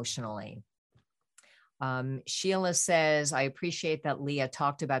it emotionally. Sheila says, I appreciate that Leah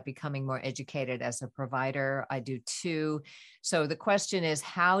talked about becoming more educated as a provider. I do too. So the question is,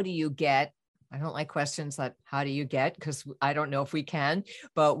 how do you get, I don't like questions like, how do you get? Because I don't know if we can,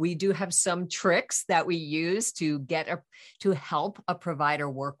 but we do have some tricks that we use to help a provider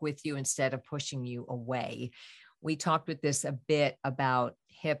work with you instead of pushing you away. We talked with this a bit about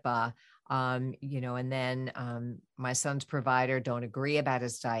HIPAA, and then my son's provider don't agree about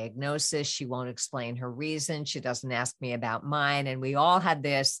his diagnosis. She won't explain her reason. She doesn't ask me about mine. And we all had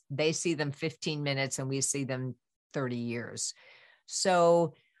this, they see them 15 minutes and we see them 30 years.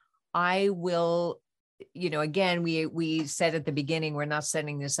 So I will, again, we said at the beginning, we're not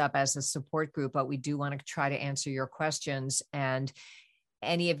setting this up as a support group, but we do want to try to answer your questions. And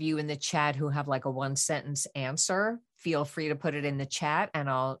any of you in the chat who have like a 1-sentence answer, feel free to put it in the chat and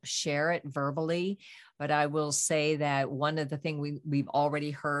I'll share it verbally. But I will say that one of the things we've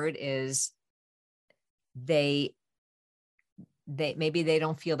already heard is maybe they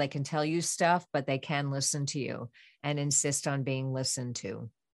don't feel they can tell you stuff, but they can listen to you and insist on being listened to.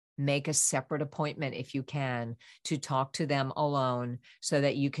 Make a separate appointment if you can to talk to them alone so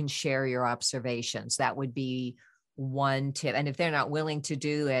that you can share your observations. That would be one tip. And if they're not willing to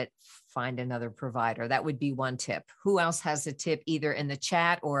do it, find another provider. That would be one tip. Who else has a tip, either in the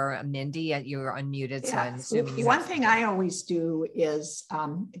chat or Mindy? You're unmuted. So I'm assuming one thing I always do is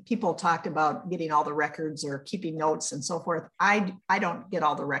people talked about getting all the records or keeping notes and so forth. I don't get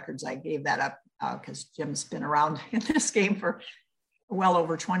all the records. I gave that up because Jim's been around in this game for well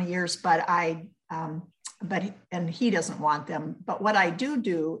over 20 years, but he doesn't want them. But what I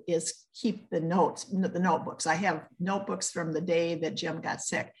do is keep the notes, the notebooks. I have notebooks from the day that Jim got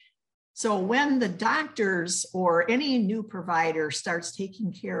sick. So when the doctors or any new provider starts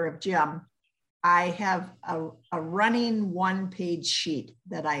taking care of Jim, I have a running 1-page sheet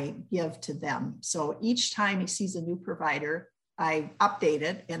that I give to them. So each time he sees a new provider, I update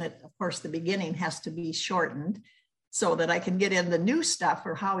it. And of course, the beginning has to be shortened so that I can get in the new stuff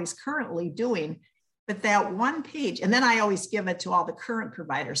or how he's currently doing. But that 1 page, and then I always give it to all the current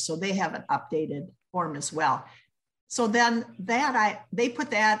providers so they have an updated form as well. So then they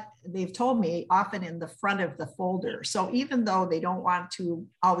put that, they've told me, often in the front of the folder. So even though they don't want to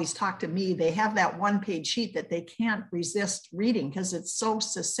always talk to me, they have that 1-page sheet that they can't resist reading because it's so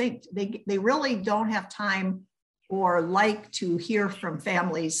succinct. They really don't have time or like to hear from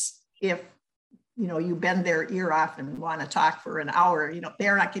families if you bend their ear off and want to talk for an hour.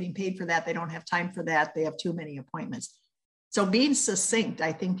 They're not getting paid for that. They don't have time for that. They have too many appointments. So being succinct,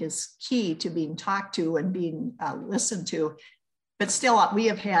 I think, is key to being talked to and being listened to. But still, we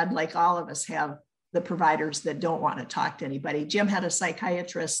have had, like all of us have, the providers that don't want to talk to anybody. Jim had a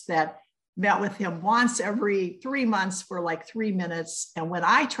psychiatrist that met with him once every 3 months for like 3 minutes. And when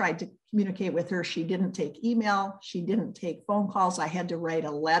I tried to communicate with her, she didn't take email. She didn't take phone calls. I had to write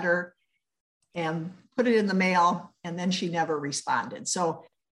a letter and put it in the mail, and then she never responded. So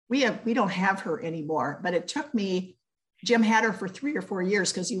we don't have her anymore, but it took me Jim had her for 3 or 4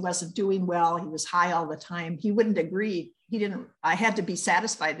 years because he wasn't doing well. He was high all the time. He wouldn't agree. I had to be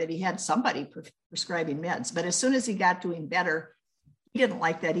satisfied that he had somebody prescribing meds. But as soon as he got doing better, he didn't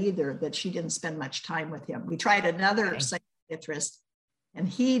like that either, that she didn't spend much time with him. We tried another psychiatrist, and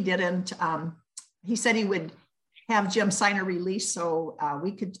he didn't. He said he would have Jim sign a release so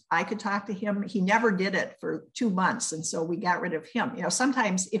I could talk to him. He never did it for 2 months, and so we got rid of him.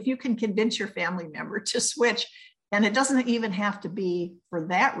 Sometimes if you can convince your family member to switch, and it doesn't even have to be for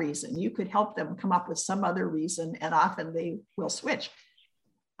that reason, you could help them come up with some other reason, and often they will switch.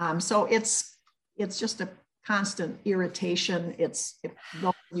 So it's just a constant irritation. If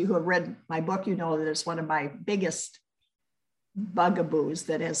those of you who have read my book, you know that it's one of my biggest bugaboos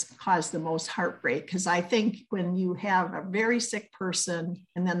that has caused the most heartbreak, because I think when you have a very sick person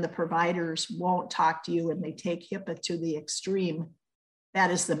and then the providers won't talk to you and they take HIPAA to the extreme,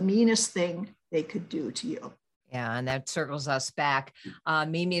 that is the meanest thing they could do to you. Yeah, and that circles us back.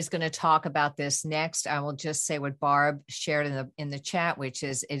 Mimi is going to talk about this next. I will just say what Barb shared in the chat, which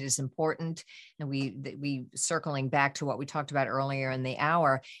is it is important, and we circling back to what we talked about earlier in the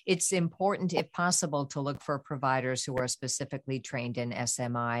hour. It's important, if possible, to look for providers who are specifically trained in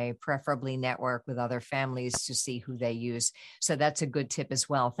SMI, preferably network with other families to see who they use. So that's a good tip as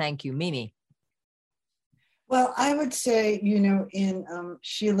well. Thank you, Mimi. Well, I would say, in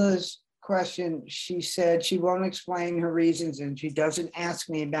Sheila's question, she said she won't explain her reasons and she doesn't ask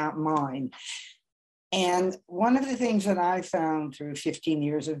me about mine. And one of the things that I found through 15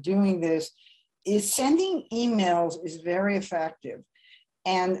 years of doing this is sending emails is very effective.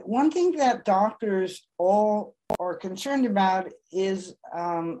 And one thing that doctors all are concerned about is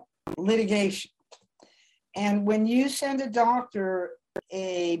litigation. And when you send a doctor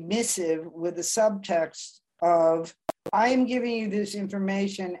a missive with a subtext of, I am giving you this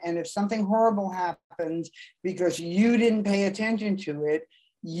information, and if something horrible happens because you didn't pay attention to it,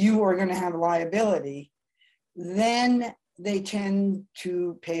 you are going to have liability, then they tend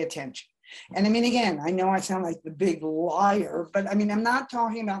to pay attention. And I mean, again, I know I sound like the big liar, but I mean, I'm not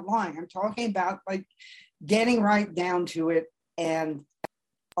talking about lying. I'm talking about like getting right down to it and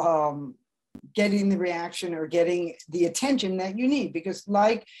getting the reaction or getting the attention that you need. Because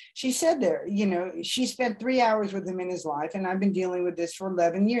like she said there, she spent 3 hours with him in his life, and I've been dealing with this for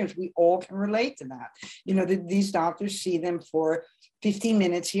 11 years. We all can relate to that. These doctors see them for 15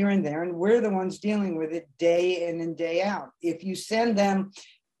 minutes here and there, and we're the ones dealing with it day in and day out. If you send them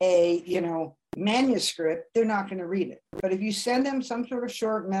a, manuscript, they're not going to read it. But if you send them some sort of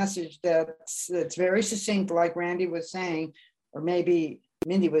short message that's very succinct, like Randy was saying, or maybe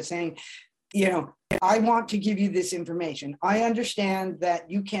Mindy was saying, I want to give you this information. I understand that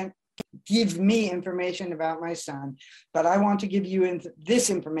you can't give me information about my son, but I want to give you this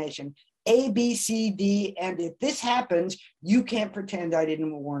information, A, B, C, D, and if this happens, you can't pretend I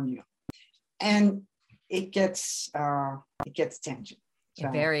didn't warn you. And it gets attention. So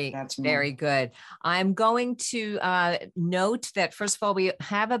very good. I'm going to note that, first of all, we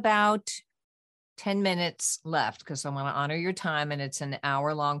have about 10 minutes left because I want to honor your time, and it's an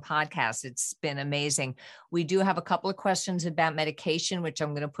hour-long podcast. It's been amazing. We do have a couple of questions about medication, which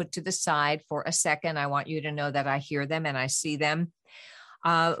I'm going to put to the side for a second. I want you to know that I hear them and I see them.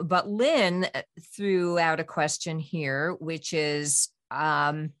 But Lynn threw out a question here, which is,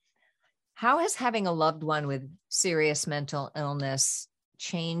 how has having a loved one with serious mental illness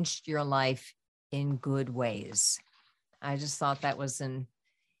changed your life in good ways? I just thought that was an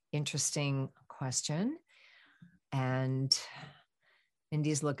interesting question. And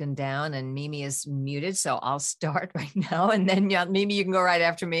Mindy's looking down and Mimi is muted. So I'll start right now. And then Mimi, you can go right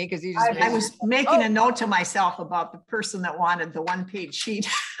after me because I was making a note to myself about the person that wanted the one-page sheet.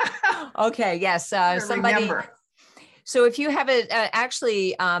 Okay. Yes. Somebody. Remember. So if you have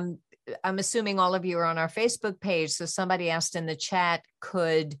I'm assuming all of you are on our Facebook page. So somebody asked in the chat,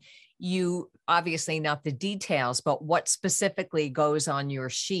 could you, obviously not the details, but what specifically goes on your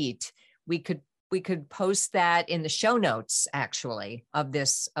sheet? We could post that in the show notes, actually, of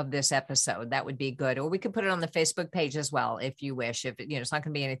this episode. That would be good. Or we could put it on the Facebook page as well, if you wish. If it's not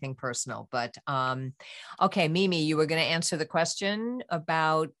going to be anything personal. But okay, Mimi, you were going to answer the question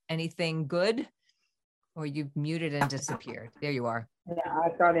about anything good, or you've muted and disappeared. There you are. Yeah,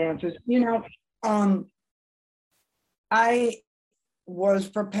 I've got answers. I was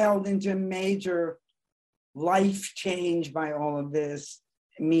propelled into major life change by all of this,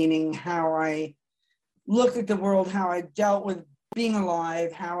 meaning how I looked at the world, how I dealt with being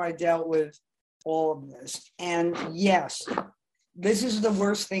alive, how I dealt with all of this. And yes, this is the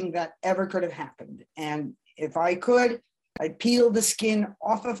worst thing that ever could have happened. And if I could, I peeled the skin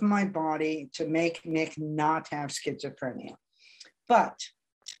off of my body to make Nick not have schizophrenia. But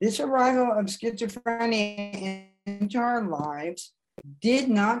this arrival of schizophrenia into our lives did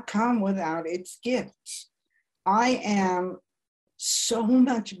not come without its gifts. I am so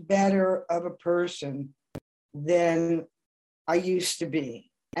much better of a person than I used to be.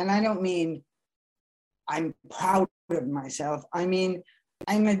 And I don't mean I'm proud of myself. I mean,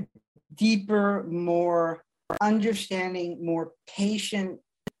 I'm a deeper, more understanding, more patient,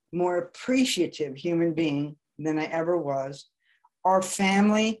 more appreciative human being than I ever was. Our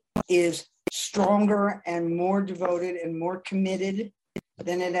family is stronger and more devoted and more committed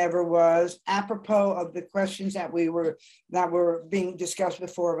than it ever was. Apropos of the questions that were being discussed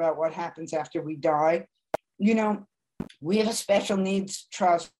before about what happens after we die, you know, we have a special needs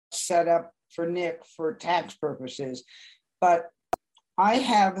trust set up for Nick for tax purposes, but I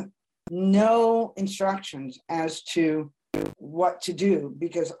have no instructions as to what to do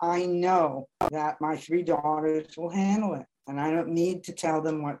because I know that my 3 daughters will handle it and I don't need to tell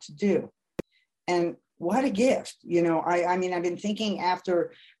them what to do. And what a gift. You know, I mean, I've been thinking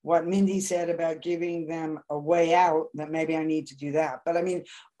after what Mindy said about giving them a way out that maybe I need to do that. But I mean,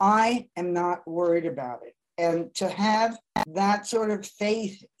 I am not worried about it. And to have that sort of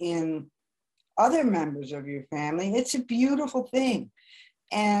faith in other members of your family, it's a beautiful thing.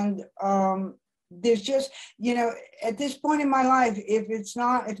 And there's just, you know, at this point in my life, if there's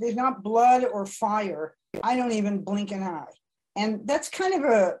not blood or fire, I don't even blink an eye. And that's kind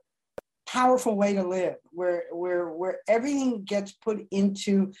of a powerful way to live, where everything gets put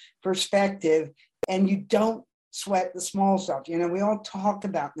into perspective and you don't sweat the small stuff. You know, we all talk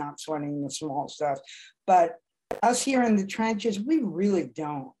about not sweating the small stuff, but us here in the trenches, we really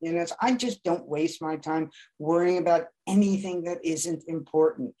don't. You know, I just don't waste my time worrying about anything that isn't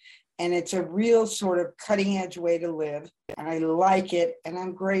important. And it's a real sort of cutting edge way to live. And I like it and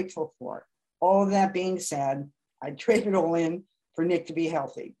I'm grateful for it. All of that being said, I trade it all in for Nick to be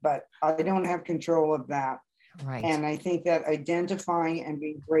healthy, but I don't have control of that. Right. And I think that identifying and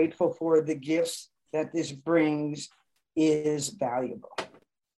being grateful for the gifts that this brings is valuable.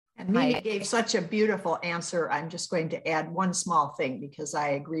 And Mimi gave such a beautiful answer. I'm just going to add one small thing because I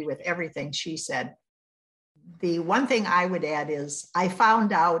agree with everything she said. The one thing I would add is I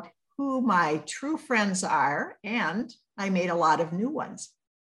found out who my true friends are and I made a lot of new ones.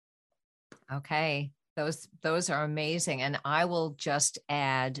 Okay. Those are amazing. And I will just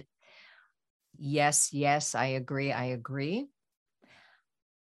add, yes, I agree.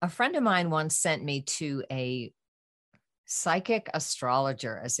 A friend of mine once sent me to a psychic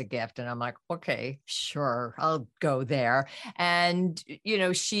astrologer as a gift. And I'm like, okay, sure, I'll go there. And, you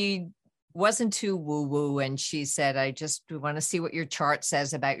know, she wasn't too woo-woo. And she said, I just want to see what your chart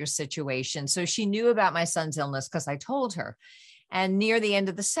says about your situation. So she knew about my son's illness because I told her. And near the end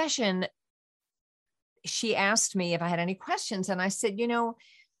of the session, she asked me if I had any questions. And I said, you know,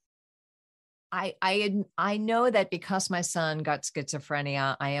 I know that because my son got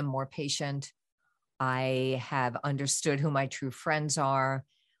schizophrenia, I am more patient. I have understood who my true friends are.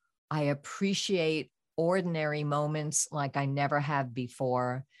 I appreciate ordinary moments like I never have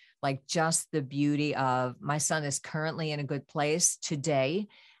before, like just the beauty of my son is currently in a good place today.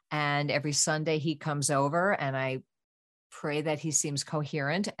 And every Sunday he comes over and I pray that he seems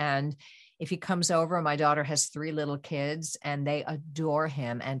coherent. And if he comes over, my daughter has 3 little kids and they adore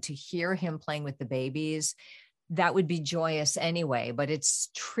him. And to hear him playing with the babies, that would be joyous anyway, but it's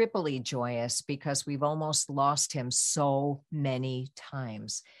triply joyous because we've almost lost him so many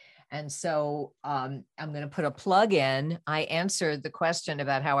times. And so I'm going to put a plug in. I answered the question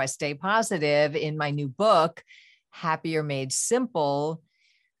about how I stay positive in my new book, Happier Made Simple.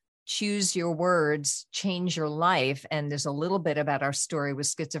 Choose your words, change your life. And there's a little bit about our story with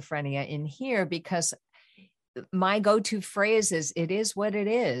schizophrenia in here because my go-to phrase is, it is what it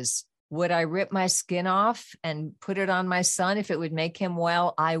is. Would I rip my skin off and put it on my son if it would make him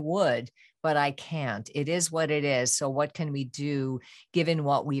well? I would, but I can't. It is what it is. So what can we do given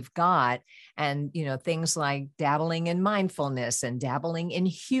what we've got? And, you know, things like dabbling in mindfulness and dabbling in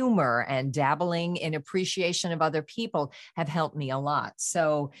humor and dabbling in appreciation of other people have helped me a lot.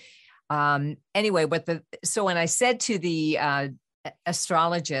 So anyway, so when I said to the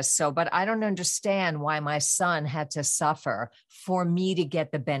astrologist, but I don't understand why my son had to suffer for me to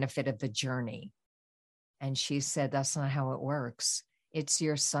get the benefit of the journey. And she said, that's not how it works. It's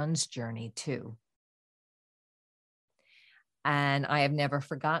your son's journey too. And I have never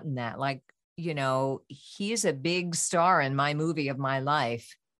forgotten that. Like, you know, he's a big star in my movie of my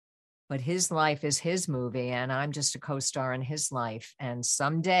life, but his life is his movie and I'm just a co-star in his life. And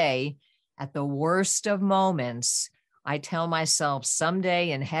someday at the worst of moments, I tell myself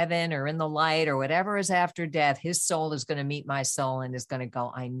someday in heaven or in the light or whatever is after death, his soul is going to meet my soul and is going to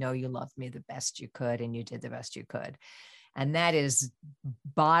go, I know you loved me the best you could and you did the best you could. And that is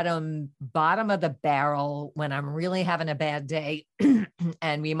bottom of the barrel when I'm really having a bad day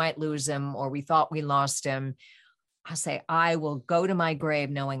and we might lose him or we thought we lost him. I'll say, I will go to my grave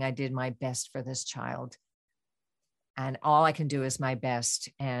knowing I did my best for this child. And all I can do is my best.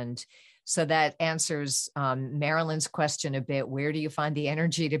 And so that answers Marilyn's question a bit. Where do you find the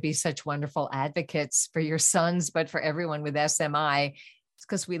energy to be such wonderful advocates for your sons, but for everyone with SMI? It's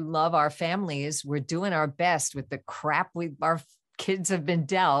because we love our families. We're doing our best with the crap our kids have been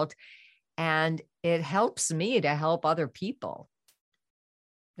dealt. And it helps me to help other people.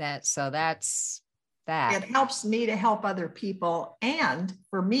 That's that. It helps me to help other people. And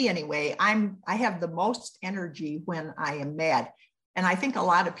for me anyway, I have the most energy when I am mad. And I think a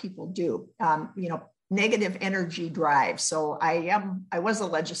lot of people do, negative energy drive. So I was a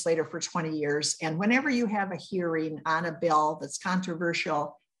legislator for 20 years. And whenever you have a hearing on a bill that's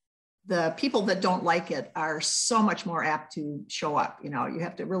controversial, the people that don't like it are so much more apt to show up. You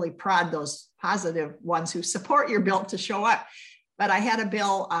have to really prod those positive ones who support your bill to show up. But I had a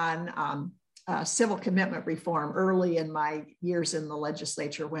bill on civil commitment reform early in my years in the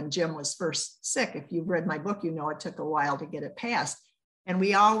legislature when Jim was first sick. If you've read my book, it took a while to get it passed. And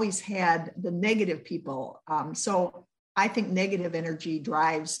we always had the negative people. So I think negative energy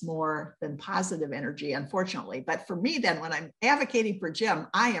drives more than positive energy, unfortunately. But for me, then when I'm advocating for Jim,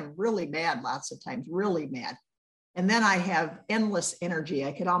 I am really mad lots of times, really mad. And then I have endless energy.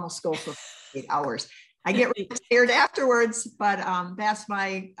 I could almost go for 8 hours. I get really tired afterwards, but that's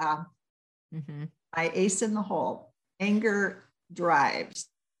my ace in the hole. Anger drives.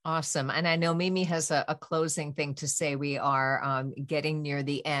 Awesome. And I know Mimi has a closing thing to say. We are getting near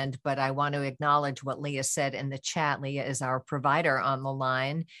the end, but I want to acknowledge what Leah said in the chat. Leah is our provider on the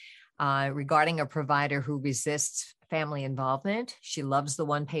line regarding a provider who resists family involvement. She loves the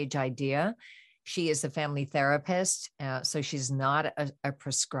one-page idea. She is a family therapist, so she's not a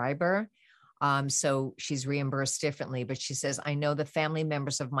prescriber. So she's reimbursed differently, but she says, I know the family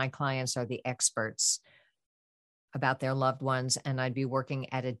members of my clients are the experts about their loved ones, and I'd be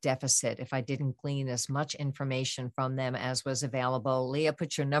working at a deficit if I didn't glean as much information from them as was available. Leah,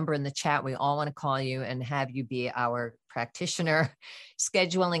 put your number in the chat. We all want to call you and have you be our practitioner.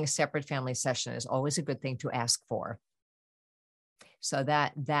 Scheduling a separate family session is always a good thing to ask for. So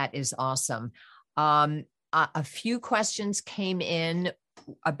that is awesome. A few questions came in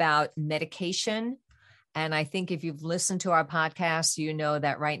about medication. And I think if you've listened to our podcast, you know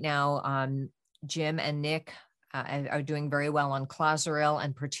that right now, Jim and Nick are doing very well on Clozaril,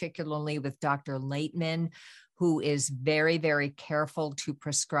 and particularly with Dr. Laitman, who is very, very careful to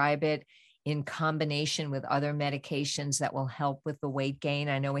prescribe it in combination with other medications that will help with the weight gain.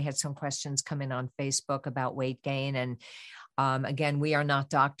 I know we had some questions come in on Facebook about weight gain. And again, we are not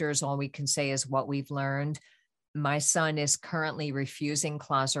doctors. All we can say is what we've learned. My son is currently refusing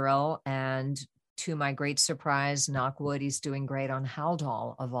Clozaril, and to my great surprise, knock wood, he's doing great on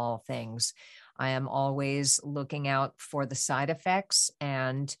Haldol of all things. I am always looking out for the side effects,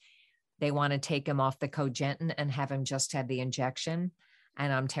 and they want to take him off the Cogentin and have him just have the injection.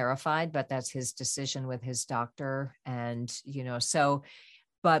 And I'm terrified, but that's his decision with his doctor. And,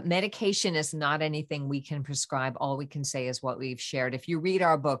 but medication is not anything we can prescribe. All we can say is what we've shared. If you read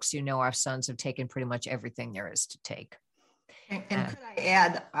our books, our sons have taken pretty much everything there is to take. And could I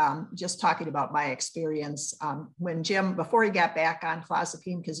add, just talking about my experience, when Jim, before he got back on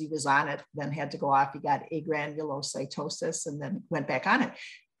clozapine, because he was on it, then had to go off, he got agranulocytosis and then went back on it.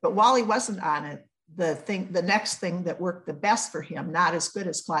 But while he wasn't on it, the next thing that worked the best for him, not as good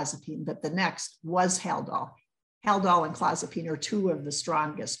as clozapine, but the next was Haldol. Haldol and clozapine are two of the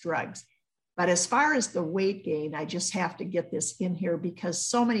strongest drugs. But as far as the weight gain, I just have to get this in here because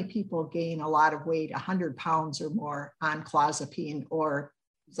so many people gain a lot of weight, 100 pounds or more on clozapine or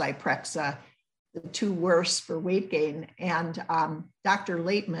Zyprexa, the two worst for weight gain. And Dr.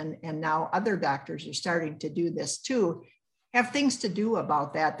 Laitman and now other doctors are starting to do this too, have things to do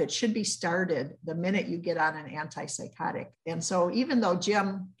about that should be started the minute you get on an antipsychotic. And so even though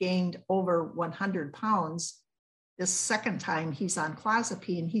Jim gained over 100 pounds, this second time he's on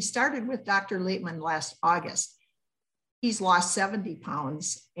clozapine, he started with Dr. Laitman last August. He's lost 70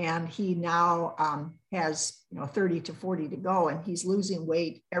 pounds and he now has 30 to 40 to go, and he's losing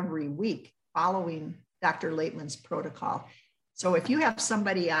weight every week following Dr. Laitman's protocol. So if you have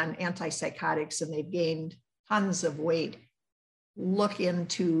somebody on antipsychotics and they've gained tons of weight, look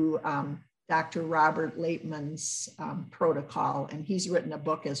into Dr. Robert Laitman's protocol, and he's written a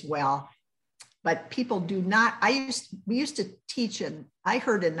book as well. but people do not. We used to teach, and I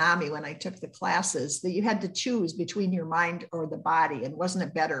heard in NAMI when I took the classes that you had to choose between your mind or the body. And wasn't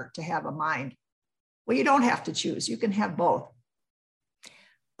it better to have a mind? Well, you don't have to choose. You can have both.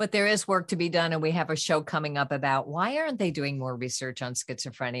 But there is work to be done. And we have a show coming up about why aren't they doing more research on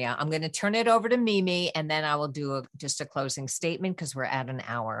schizophrenia? I'm going to turn it over to Mimi, and then I will do just a closing statement because we're at an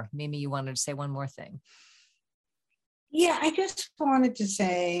hour. Mimi, you wanted to say one more thing. Yeah, I just wanted to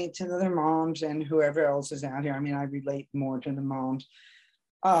say to the other moms and whoever else is out here, I mean, I relate more to the moms,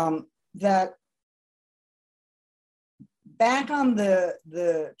 that back on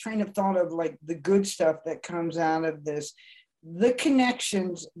the train of thought of like the good stuff that comes out of this, the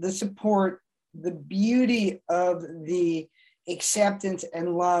connections, the support, the beauty of the acceptance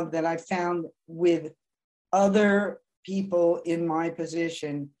and love that I found with other people in my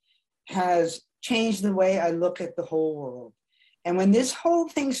position has changed the way I look at the whole world. And when this whole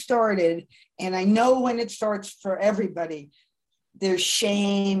thing started, and I know when it starts for everybody, there's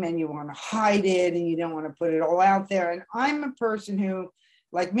shame and you want to hide it and you don't want to put it all out there. And I'm a person who,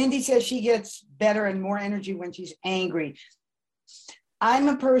 like Mindy says, she gets better and more energy when she's angry. I'm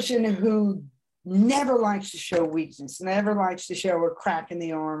a person who never likes to show weakness, never likes to show a crack in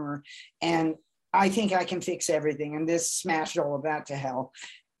the armor. And I think I can fix everything. And this smashed all of that to hell.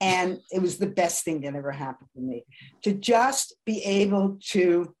 And it was the best thing that ever happened to me, to just be able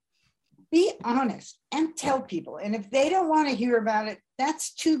to be honest and tell people. And if they don't want to hear about it,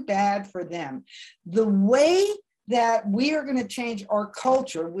 that's too bad for them. The way that we are going to change our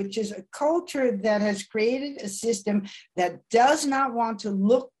culture, which is a culture that has created a system that does not want to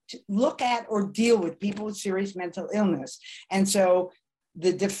look at or deal with people with serious mental illness. And so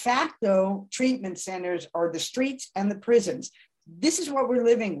the de facto treatment centers are the streets and the prisons. This is what we're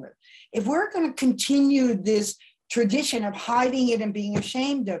living with. If we're going to continue this tradition of hiding it and being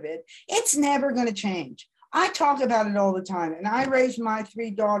ashamed of it, it's never going to change. I talk about it all the time, and I raised my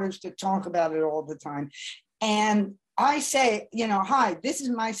 3 daughters to talk about it all the time. And I say, hi, this is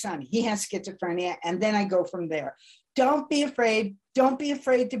my son. He has schizophrenia. And then I go from there. Don't be afraid. Don't be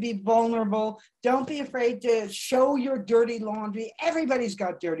afraid to be vulnerable. Don't be afraid to show your dirty laundry. Everybody's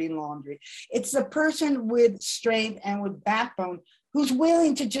got dirty laundry. It's the person with strength and with backbone who's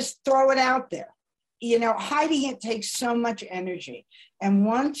willing to just throw it out there. Hiding it takes so much energy. And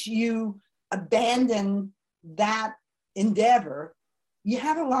once you abandon that endeavor, you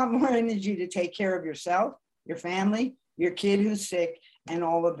have a lot more energy to take care of yourself, your family, your kid who's sick, and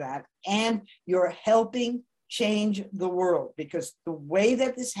all of that. And you're helping change the world, because the way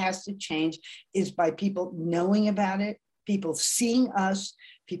that this has to change is by people knowing about it, people seeing us,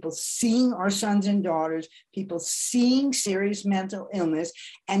 people seeing our sons and daughters, people seeing serious mental illness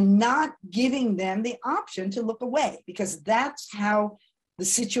and not giving them the option to look away, because that's how the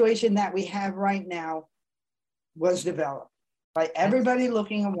situation that we have right now was developed. By everybody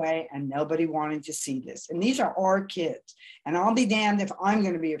looking away and nobody wanting to see this. And these are our kids. And I'll be damned if I'm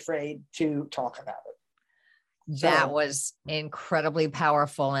going to be afraid to talk about it. That was incredibly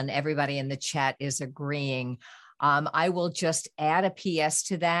powerful. And everybody in the chat is agreeing. I will just add a PS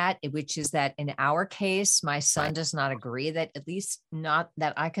to that, which is that in our case, my son does not agree that, at least not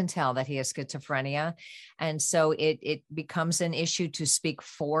that I can tell, that he has schizophrenia. And so it becomes an issue to speak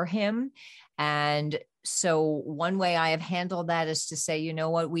for him. And so one way I have handled that is to say, you know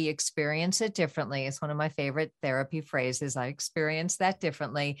what, we experience it differently. It's one of my favorite therapy phrases. I experience that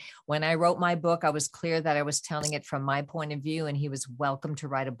differently. When I wrote my book, I was clear that I was telling it from my point of view, and he was welcome to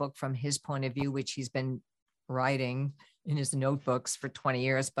write a book from his point of view, which he's been writing in his notebooks for 20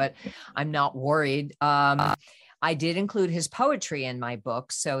 years, but I'm not worried. I did include his poetry in my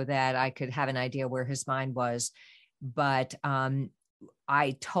book so that I could have an idea where his mind was. But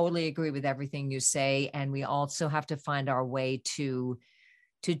I totally agree with everything you say. And we also have to find our way to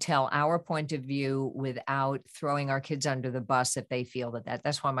tell our point of view without throwing our kids under the bus if they feel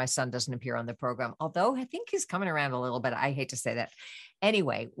that's why my son doesn't appear on the program. Although I think he's coming around a little bit. I hate to say that.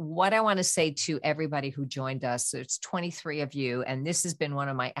 Anyway, what I want to say to everybody who joined us, it's 23 of you, and this has been one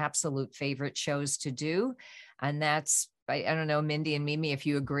of my absolute favorite shows to do. And that's, I don't know, Mindy and Mimi, if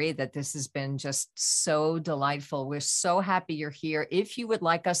you agree that this has been just so delightful. We're so happy you're here. If you would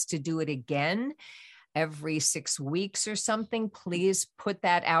like us to do it again every 6 weeks or something, please put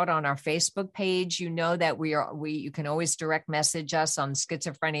that out on our Facebook page. You know that you can always direct message us on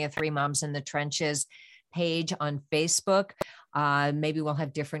Schizophrenia 3 Moms in the Trenches page on Facebook. Maybe we'll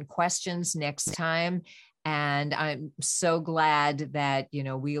have different questions next time. And I'm so glad that,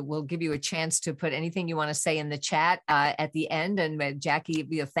 we will give you a chance to put anything you want to say in the chat at the end. And Jackie,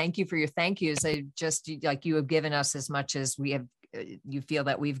 thank you for your thank yous. Just like you have given us as much as you feel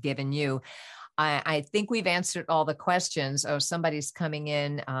that we've given you. I think we've answered all the questions. Oh, somebody's coming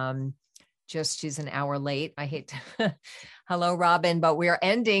in. She's an hour late. I hate to, hello, Robin, but we are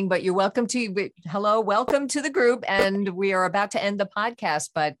ending, but you're welcome to, welcome to the group. And we are about to end the podcast,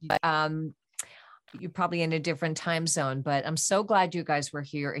 but you're probably in a different time zone, but I'm so glad you guys were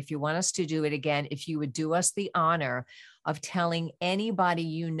here. If you want us to do it again, if you would do us the honor of telling anybody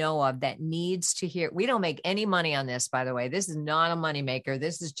you know of that needs to hear, we don't make any money on this, by the way. This is not a moneymaker.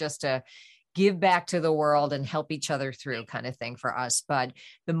 This is just a give back to the world and help each other through kind of thing for us. But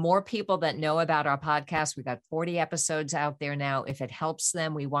the more people that know about our podcast, we've got 40 episodes out there now. If it helps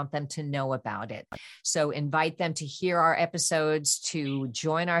them, we want them to know about it. So invite them to hear our episodes, to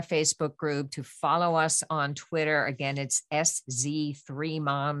join our Facebook group, to follow us on Twitter. Again, it's SZ3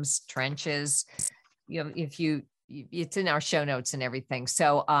 Moms Trenches. It's in our show notes and everything.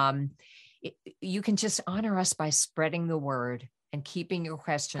 So you can just honor us by spreading the word and keeping your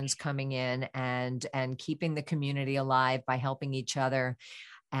questions coming in and keeping the community alive by helping each other.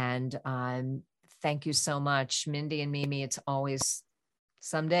 And thank you so much, Mindy and Mimi. It's always,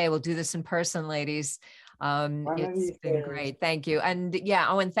 someday we'll do this in person, ladies. It's been great. Thank you. And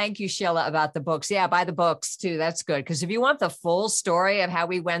and thank you, Sheila, about the books. Yeah, buy the books too. That's good. Because if you want the full story of how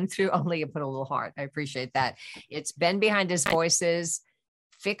we went through, only you put a little heart. I appreciate that. It's Ben Behind His Voices.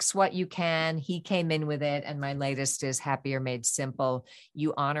 Fix What You Can. He came in with it. And my latest is Happier Made Simple.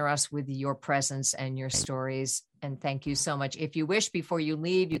 You honor us with your presence and your stories. And thank you so much. If you wish, before you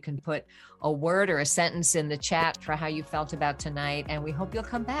leave, you can put a word or a sentence in the chat for how you felt about tonight. And we hope you'll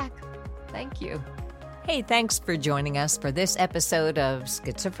come back. Thank you. Hey, thanks for joining us for this episode of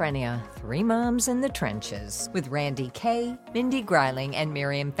Schizophrenia, 3 Moms in the Trenches with Randy Kay, Mindy Greiling, and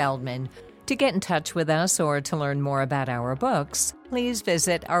Miriam Feldman. To get in touch with us or to learn more about our books, please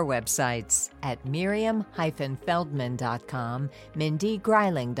visit our websites at miriam-feldman.com,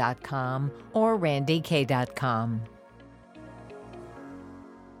 mindygreiling.com, or randykay.com.